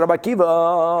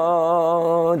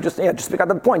 Just speak at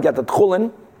that point. Yeah, that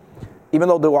chulin, even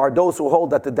though there are those who hold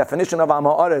that the definition of Am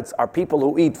Haaretz are people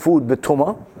who eat food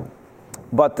betuma,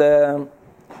 but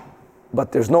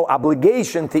there's no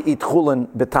obligation to eat chulin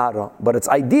betara. But it's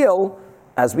ideal,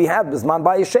 as we have bisman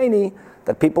ba'yisheni,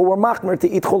 that people were machmer to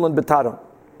eat chulin betara.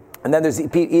 And then there's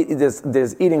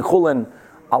eating chulin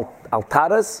al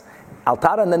taras,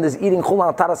 and then there's eating chulin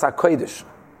al taras ha-kodesh.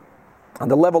 On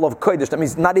the level of kodesh, that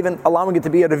means not even allowing it to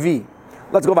be a revi.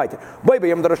 Let's go weiter. We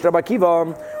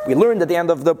learned at the end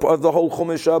of the whole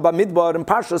Chumash Bamidbar in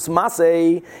Parshas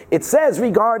Masei, it says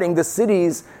regarding the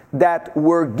cities that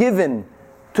were given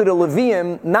to the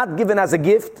Levium, not given as a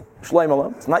gift,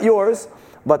 Shleim, it's not yours,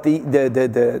 but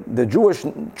the Jewish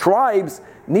tribes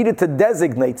needed to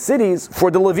designate cities for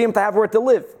the Levium to have where to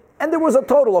live. And there was a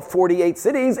total of 48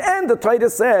 cities, and the Torah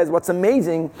says, what's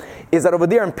amazing is that over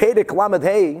there in Perek Lamed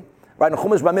Hey, right in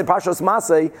Chumash Bamid Parshas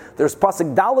Masei, there's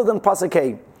pasuk Daled and pasuk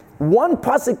Hey. One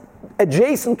pasuk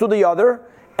adjacent to the other,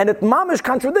 and it mamish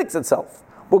contradicts itself.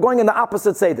 We're going in the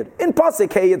opposite seder. In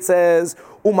pasuk Hey it says,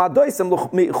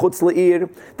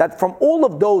 that from all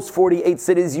of those 48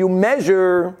 cities you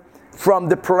measure from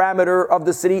the parameter of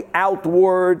the city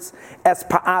outwards, as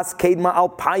pa'as kedma al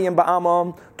payim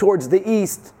ba'amam, towards the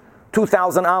east,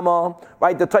 2,000 amma,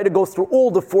 right? The Torah goes through all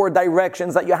the four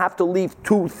directions that you have to leave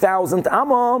 2,000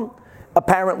 amma.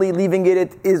 Apparently, leaving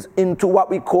it is into what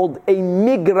we called a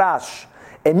migrash.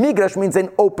 A migrash means an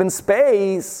open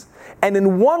space. And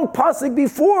in one pasuk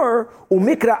before,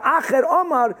 umikra acher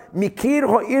amar mikir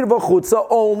ha'ir v'chutza,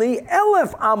 only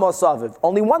 1,000 amos aviv,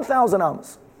 only 1,000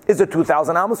 amos. Is it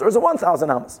 2,000 amos or is it 1,000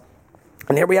 amos?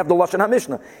 And here we have the Lashon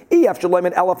HaMishnah. Iyaf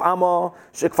shalomet 1,000 amo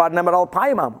shekvar nemer al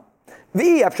payim amo.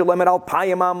 V'iyaf shalomet al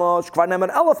payim amo shekvar nemer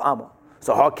 1,000 amo.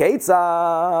 So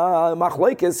ha'keitza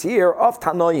machlokes here of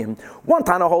Tanoim. One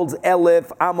Tana holds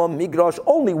 1,000 amo migrash,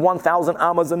 only 1,000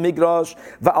 amos a migrash.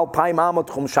 V'al payim amo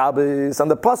tchum Shabbos. And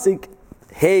the pasuk,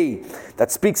 hey, that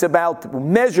speaks about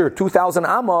measure 2,000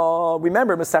 amo.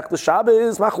 Remember, Masechta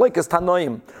Shabbos machlokes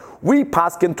Tanoim. We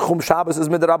paskin tchum Shabbos is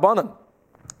midrabanan.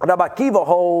 Rabbi Akiva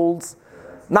holds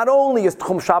not only is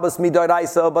tchum Shabbos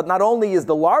midoraisa, but not only is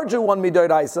the larger one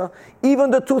midoraisa,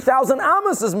 even the 2,000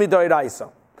 amos is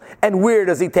midoraisa. And where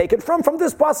does he take it from? From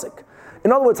this pasuk.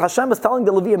 In other words, Hashem is telling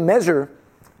the Levium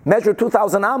measure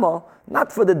 2,000 amma, not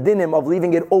for the dinim of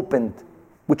leaving it opened,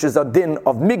 which is a din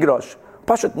of migrash.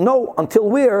 Pashat, no, until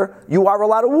where you are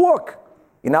allowed to walk.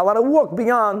 You're not allowed to walk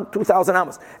beyond 2,000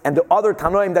 amos. And the other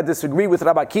Tanoim that disagree with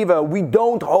Rabbi Akiva, we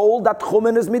don't hold that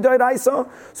Chumen is midoraisa.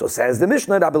 So says the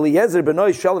Mishnah, Rabbi Eliezer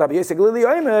b'noi shel Rabbi Yosef Glili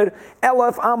Omer,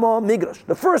 1,000 amma migrash.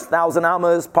 The first 1,000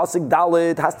 amos, pasuk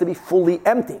Dalet, has to be fully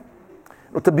empty.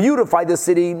 To beautify the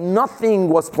city, nothing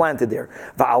was planted there.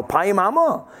 Va'alpayim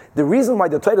amma. The reason why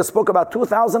the Torah spoke about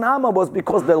 2,000 amma was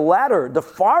because the latter, the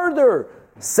farther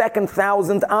second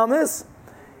 1,000 amas,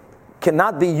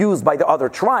 cannot be used by the other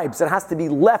tribes. It has to be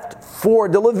left for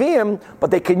the Levium,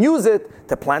 but they can use it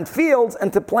to plant fields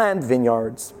and to plant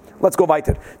vineyards. Let's go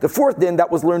weiter. The fourth din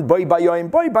that was learned by Bayoim,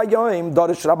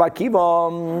 Darish Rabbi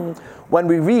Akiva, when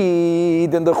we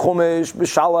read in the Chumash,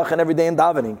 B'Shalach, and every day in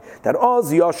davening, that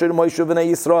Oz Yashir Moshe V'nei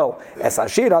Yisrael, Es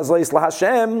Hashir Hazleis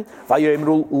LaHashem,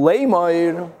 Vayoimru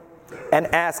Leimer, and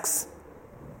asks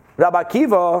Rabbi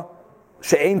Akiva,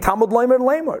 She'ein Talmud Leimer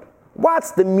Leimer. What's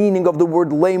the meaning of the word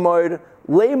Leimer?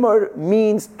 Leimer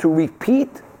means to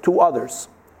repeat to others.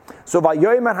 So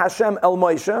Vayomer Hashem El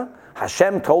Moshe,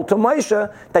 Hashem told to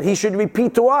Moshe that he should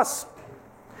repeat to us.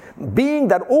 Being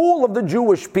that all of the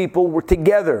Jewish people were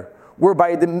together, were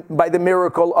by the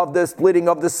miracle of the splitting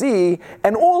of the sea,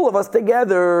 and all of us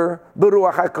together,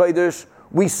 Beruach HaKodesh,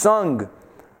 we sung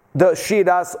the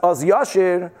Shiras Az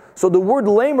Yashir, so the word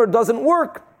Leimer doesn't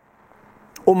work.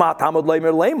 Umat Hamud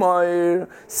Leimer Leimer,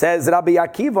 says Rabbi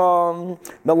Akiva,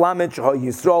 Melamed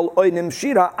Yisrael Oinim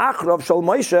Shira Achrav Shal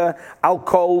Moshe Al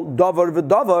Kol Davar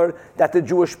V'Davar, that the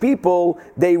Jewish people,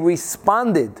 they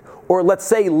responded, or let's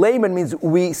say Leimer means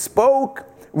we spoke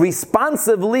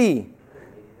responsively.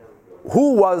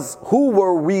 Who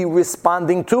were we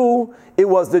responding to? It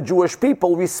was the Jewish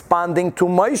people responding to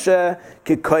Moshe,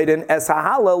 Kikoiden Es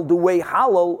HaHalel, the way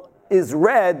Halal is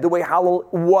read, the way Halal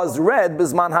was read,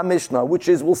 Bizman HaMishnah, which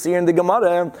is, we'll see in the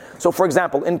Gemara. So for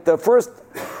example, in the first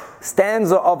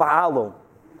stanza of Halal,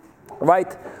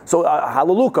 right? So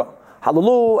Halaluka,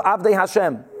 Halalu Avdei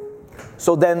Hashem.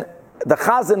 So then the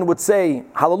Chazan would say,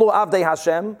 Halalu Avdei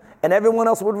Hashem, and everyone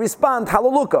else would respond,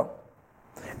 Halaluka.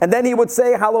 And then he would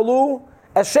say, Halalu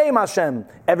Eshem Hashem.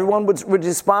 Everyone would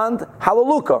respond,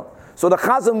 Halaluka. So the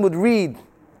Chazan would read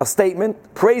a statement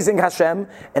praising Hashem,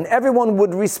 and everyone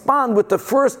would respond with the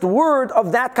first word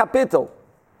of that kapitel.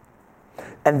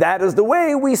 And that is the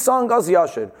way we sung Az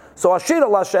Yashir. So Ashir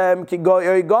al Hashem ki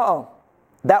goy ga'a.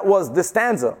 That was the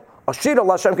stanza. Ashir al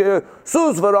Hashem ki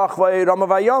suz v'rachvay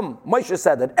ramavayam. Moshe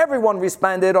said that. Everyone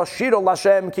responded, Ashir al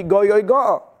Hashem ki goy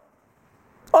ga'a.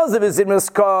 Az v'zir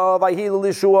miska v'hil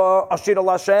lishua Ashir al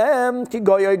Hashem ki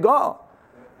goy ga'a.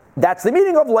 That's the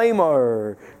meaning of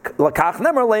Leimer. Lakach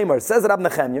nemer Leimer, says Rab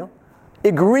Nechemya,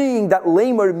 agreeing that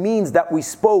Leimer means that we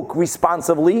spoke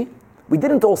responsively. We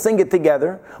didn't all sing it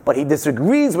together, but he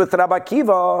disagrees with Rabbi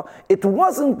Akiva. It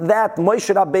wasn't that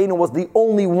Moshe Rabbeinu was the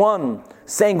only one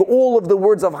saying all of the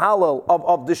words of Hallel,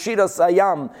 of the Shira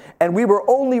Sayam, and we were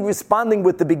only responding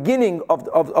with the beginning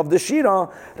of the Shira.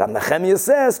 Rab Nechemya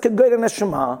says,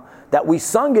 that we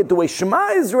sung it the way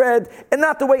Shema is read, and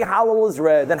not the way Hallel is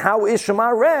read. And how is Shema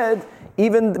read?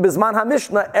 Even Bizman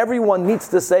HaMishnah, everyone needs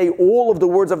to say all of the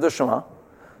words of the Shema.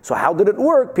 So how did it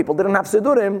work? People didn't have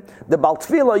Sidurim. The Bal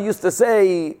Tfilah used to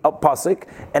say a pasuk,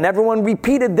 and everyone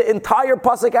repeated the entire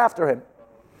pasuk after him.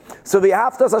 So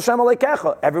V'yaftas Hashem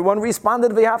Alekecha, everyone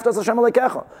responded V'yaftas Hashem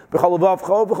Alekecha. B'chol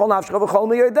levavcha, b'chol nafshecha, b'chol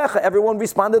miyodecha, everyone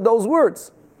responded those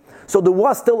words. So there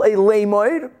was still a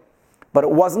Leimer, but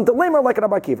it wasn't a Leimer like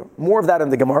Rabbi Akiva. More of that in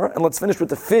the Gemara, and let's finish with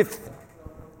the fifth.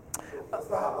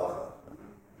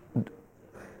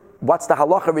 What's the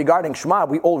halacha regarding Shema?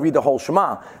 We all read the whole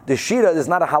Shema. The Shira is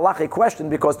not a halachic question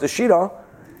because the Shira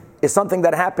is something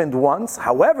that happened once.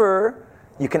 However,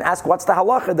 you can ask what's the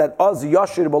halacha that Az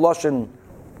Yashir B'Loshen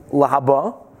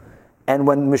Lahaba, and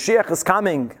when Mashiach is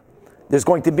coming, there's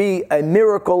going to be a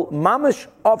miracle mamish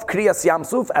of Kriyas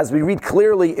Yamsuf, as we read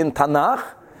clearly in Tanakh,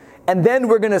 and then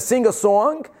we're going to sing a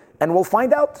song, and we'll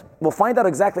find out. We'll find out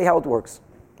exactly how it works.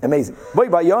 Amazing. Boy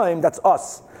Bayayim, that's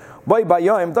us. Boy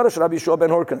Bayayim, Darash Rabbi Yeshua ben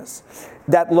Horkanes.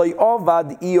 That Loi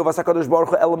Ovad Iyuv Asakadosh Baruch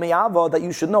Hu El Me'ava, that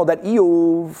you should know that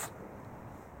Iyuv,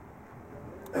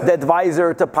 the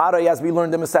advisor to Paray, as we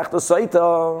learned in Masechta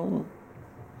Sotah,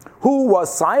 who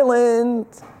was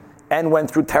silent and went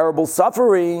through terrible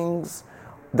sufferings,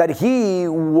 that he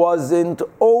wasn't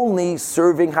only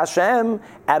serving Hashem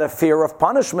out of fear of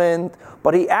punishment,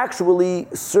 but he actually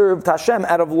served Hashem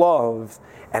out of love.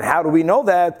 And how do we know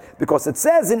that? Because it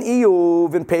says in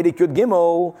Iyuv, in Perek Yud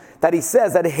Gimel, that he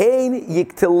says that Hein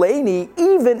Yiktileni,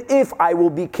 even if I will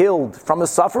be killed from his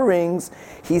sufferings,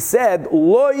 he said,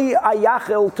 Loi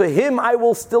Ayachel, to him I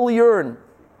will still yearn.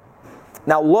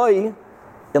 Now, Loi,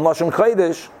 in Lashon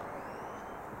Chodesh,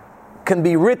 can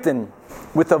be written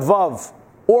with a Vav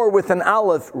or with an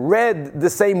Aleph, read the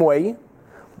same way,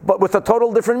 but with a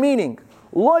total different meaning.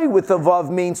 Loi with a Vav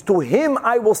means, to him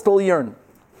I will still yearn.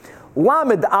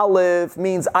 Lamed Aleph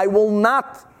means I will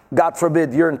not, God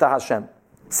forbid, yearn to Hashem.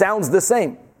 Sounds the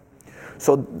same.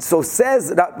 So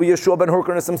says Yeshua ben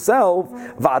Horkanes himself,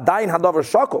 Va'adayin hadavar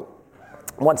shakol.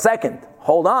 1 second,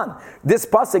 hold on. This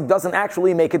pasuk doesn't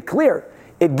actually make it clear.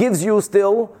 It gives you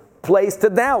still place to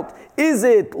doubt. Is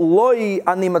it Loi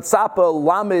ani matzapa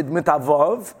lamed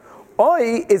mitavav? Or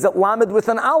is it lamed with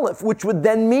an aleph, which would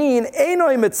then mean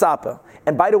Einoi mitzapa?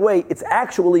 And by the way, it's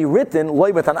actually written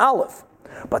loy with an aleph.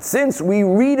 But since we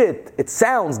read it, it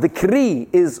sounds, the kri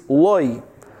is loy.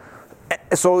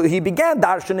 So he began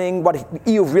darshaning what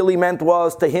Iyuv really meant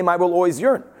was, to him I will always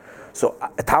yearn. So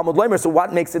Talmud Leimer, so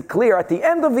what makes it clear? At the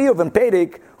end of Iyuv in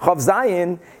Perek Chav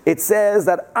Zayin, it says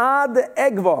that ad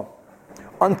egva,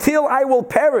 until I will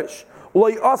perish,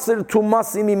 loy asir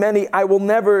tumasi mimeni, I will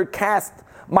never cast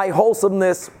my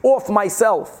wholesomeness off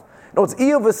myself. No, it's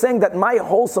Iyuv is saying that my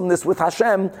wholesomeness with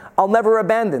Hashem, I'll never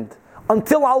abandon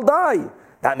until I'll die.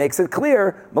 That makes it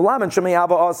clear. And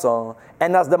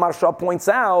as the Maharsha points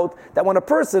out, that when a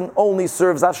person only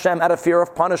serves Hashem out of fear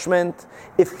of punishment,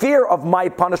 if fear of my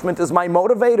punishment is my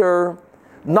motivator,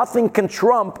 nothing can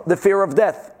trump the fear of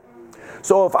death.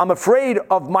 So if I'm afraid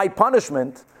of my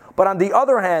punishment, but on the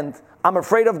other hand, I'm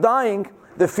afraid of dying,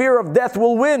 the fear of death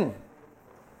will win.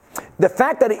 The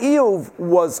fact that Iyuv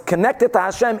was connected to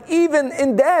Hashem even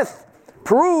in death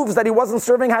proves that he wasn't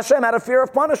serving Hashem out of fear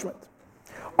of punishment.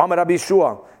 Amar Rabbi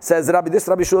Shua says, Rabbi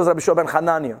Shua is Rabbi Shua ben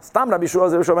Chananya. Stam Rabbi Shua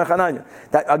is Rabbi Shua ben Chananya.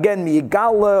 That again,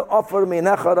 Miyigal offer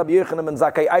Minecha Rabbi Yochanan ben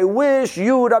Zakkai. I wish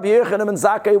you, Rabbi Yochanan ben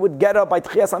Zakkai, would get up by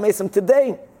Tchias HaMesim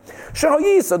today.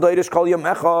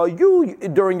 You,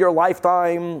 during your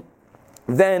lifetime,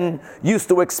 then used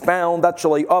to expound that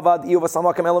that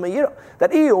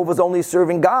Iyuv was only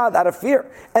serving God out of fear.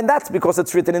 And that's because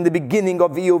it's written in the beginning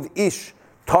of Iyuv, Ish,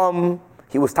 Tom,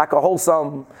 he was taka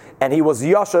wholesome, and he was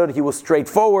yashar, he was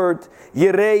straightforward,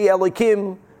 Yirei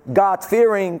Elikim,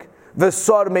 God-fearing,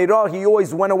 V'sar Meirah, he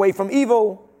always went away from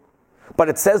evil. But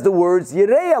it says the words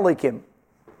Yirei Elikim.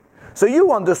 So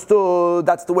you understood,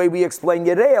 that's the way we explain,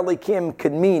 Yirei Elikim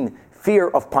can mean fear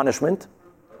of punishment,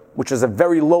 which is a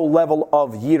very low level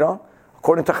of yira.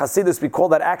 According to Hasidus, we call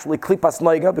that actually klipas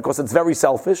noiga because it's very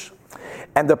selfish.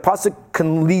 And the pasuk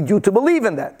can lead you to believe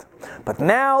in that. But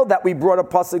now that we brought a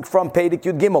pasuk from Perek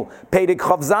Yud Gimel, Perek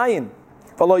Chav Zayin,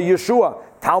 follow Yeshua,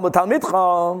 Talmud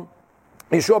Talmidcha,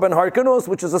 Yeshua ben Harkanus,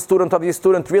 which is a student of your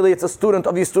student, really it's a student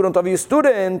of your student of your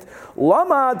student,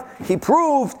 Lamad, he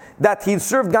proved that he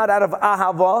served God out of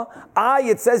Ahava.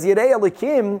 It says Yirei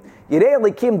Elikim. Yirei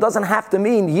Elikim doesn't have to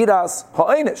mean Yiras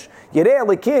Ha'einish. Yirei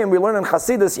Elikim, we learn in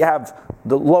Chassidus, you have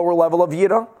the lower level of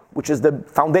Yira, which is the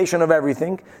foundation of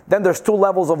everything. Then there's two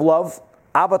levels of love,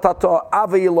 Avatata,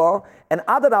 Aveilah, and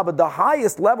Adarabah, the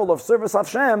highest level of service of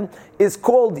Hashem is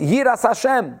called Yiras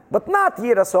Hashem, but not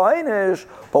Yiras Ha'einish,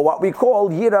 but what we call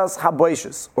Yiras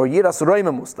Haboishes, or Yiras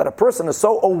Roimemus, that a person is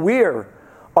so aware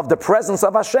of the presence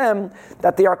of Hashem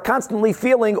that they are constantly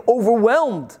feeling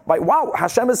overwhelmed by, wow,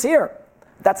 Hashem is here.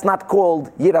 That's not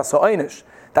called Yiras Ha'einish.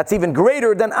 That's even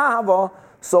greater than Ahava.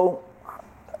 So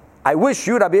I wish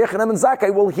you, Rabbi Yochanan ben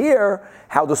Zakkai, will hear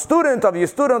how the student of your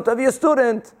student of your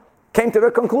student came to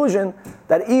the conclusion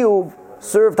that Iyuv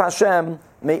served Hashem.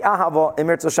 May Ahava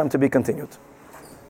Emir Hashem to be continued.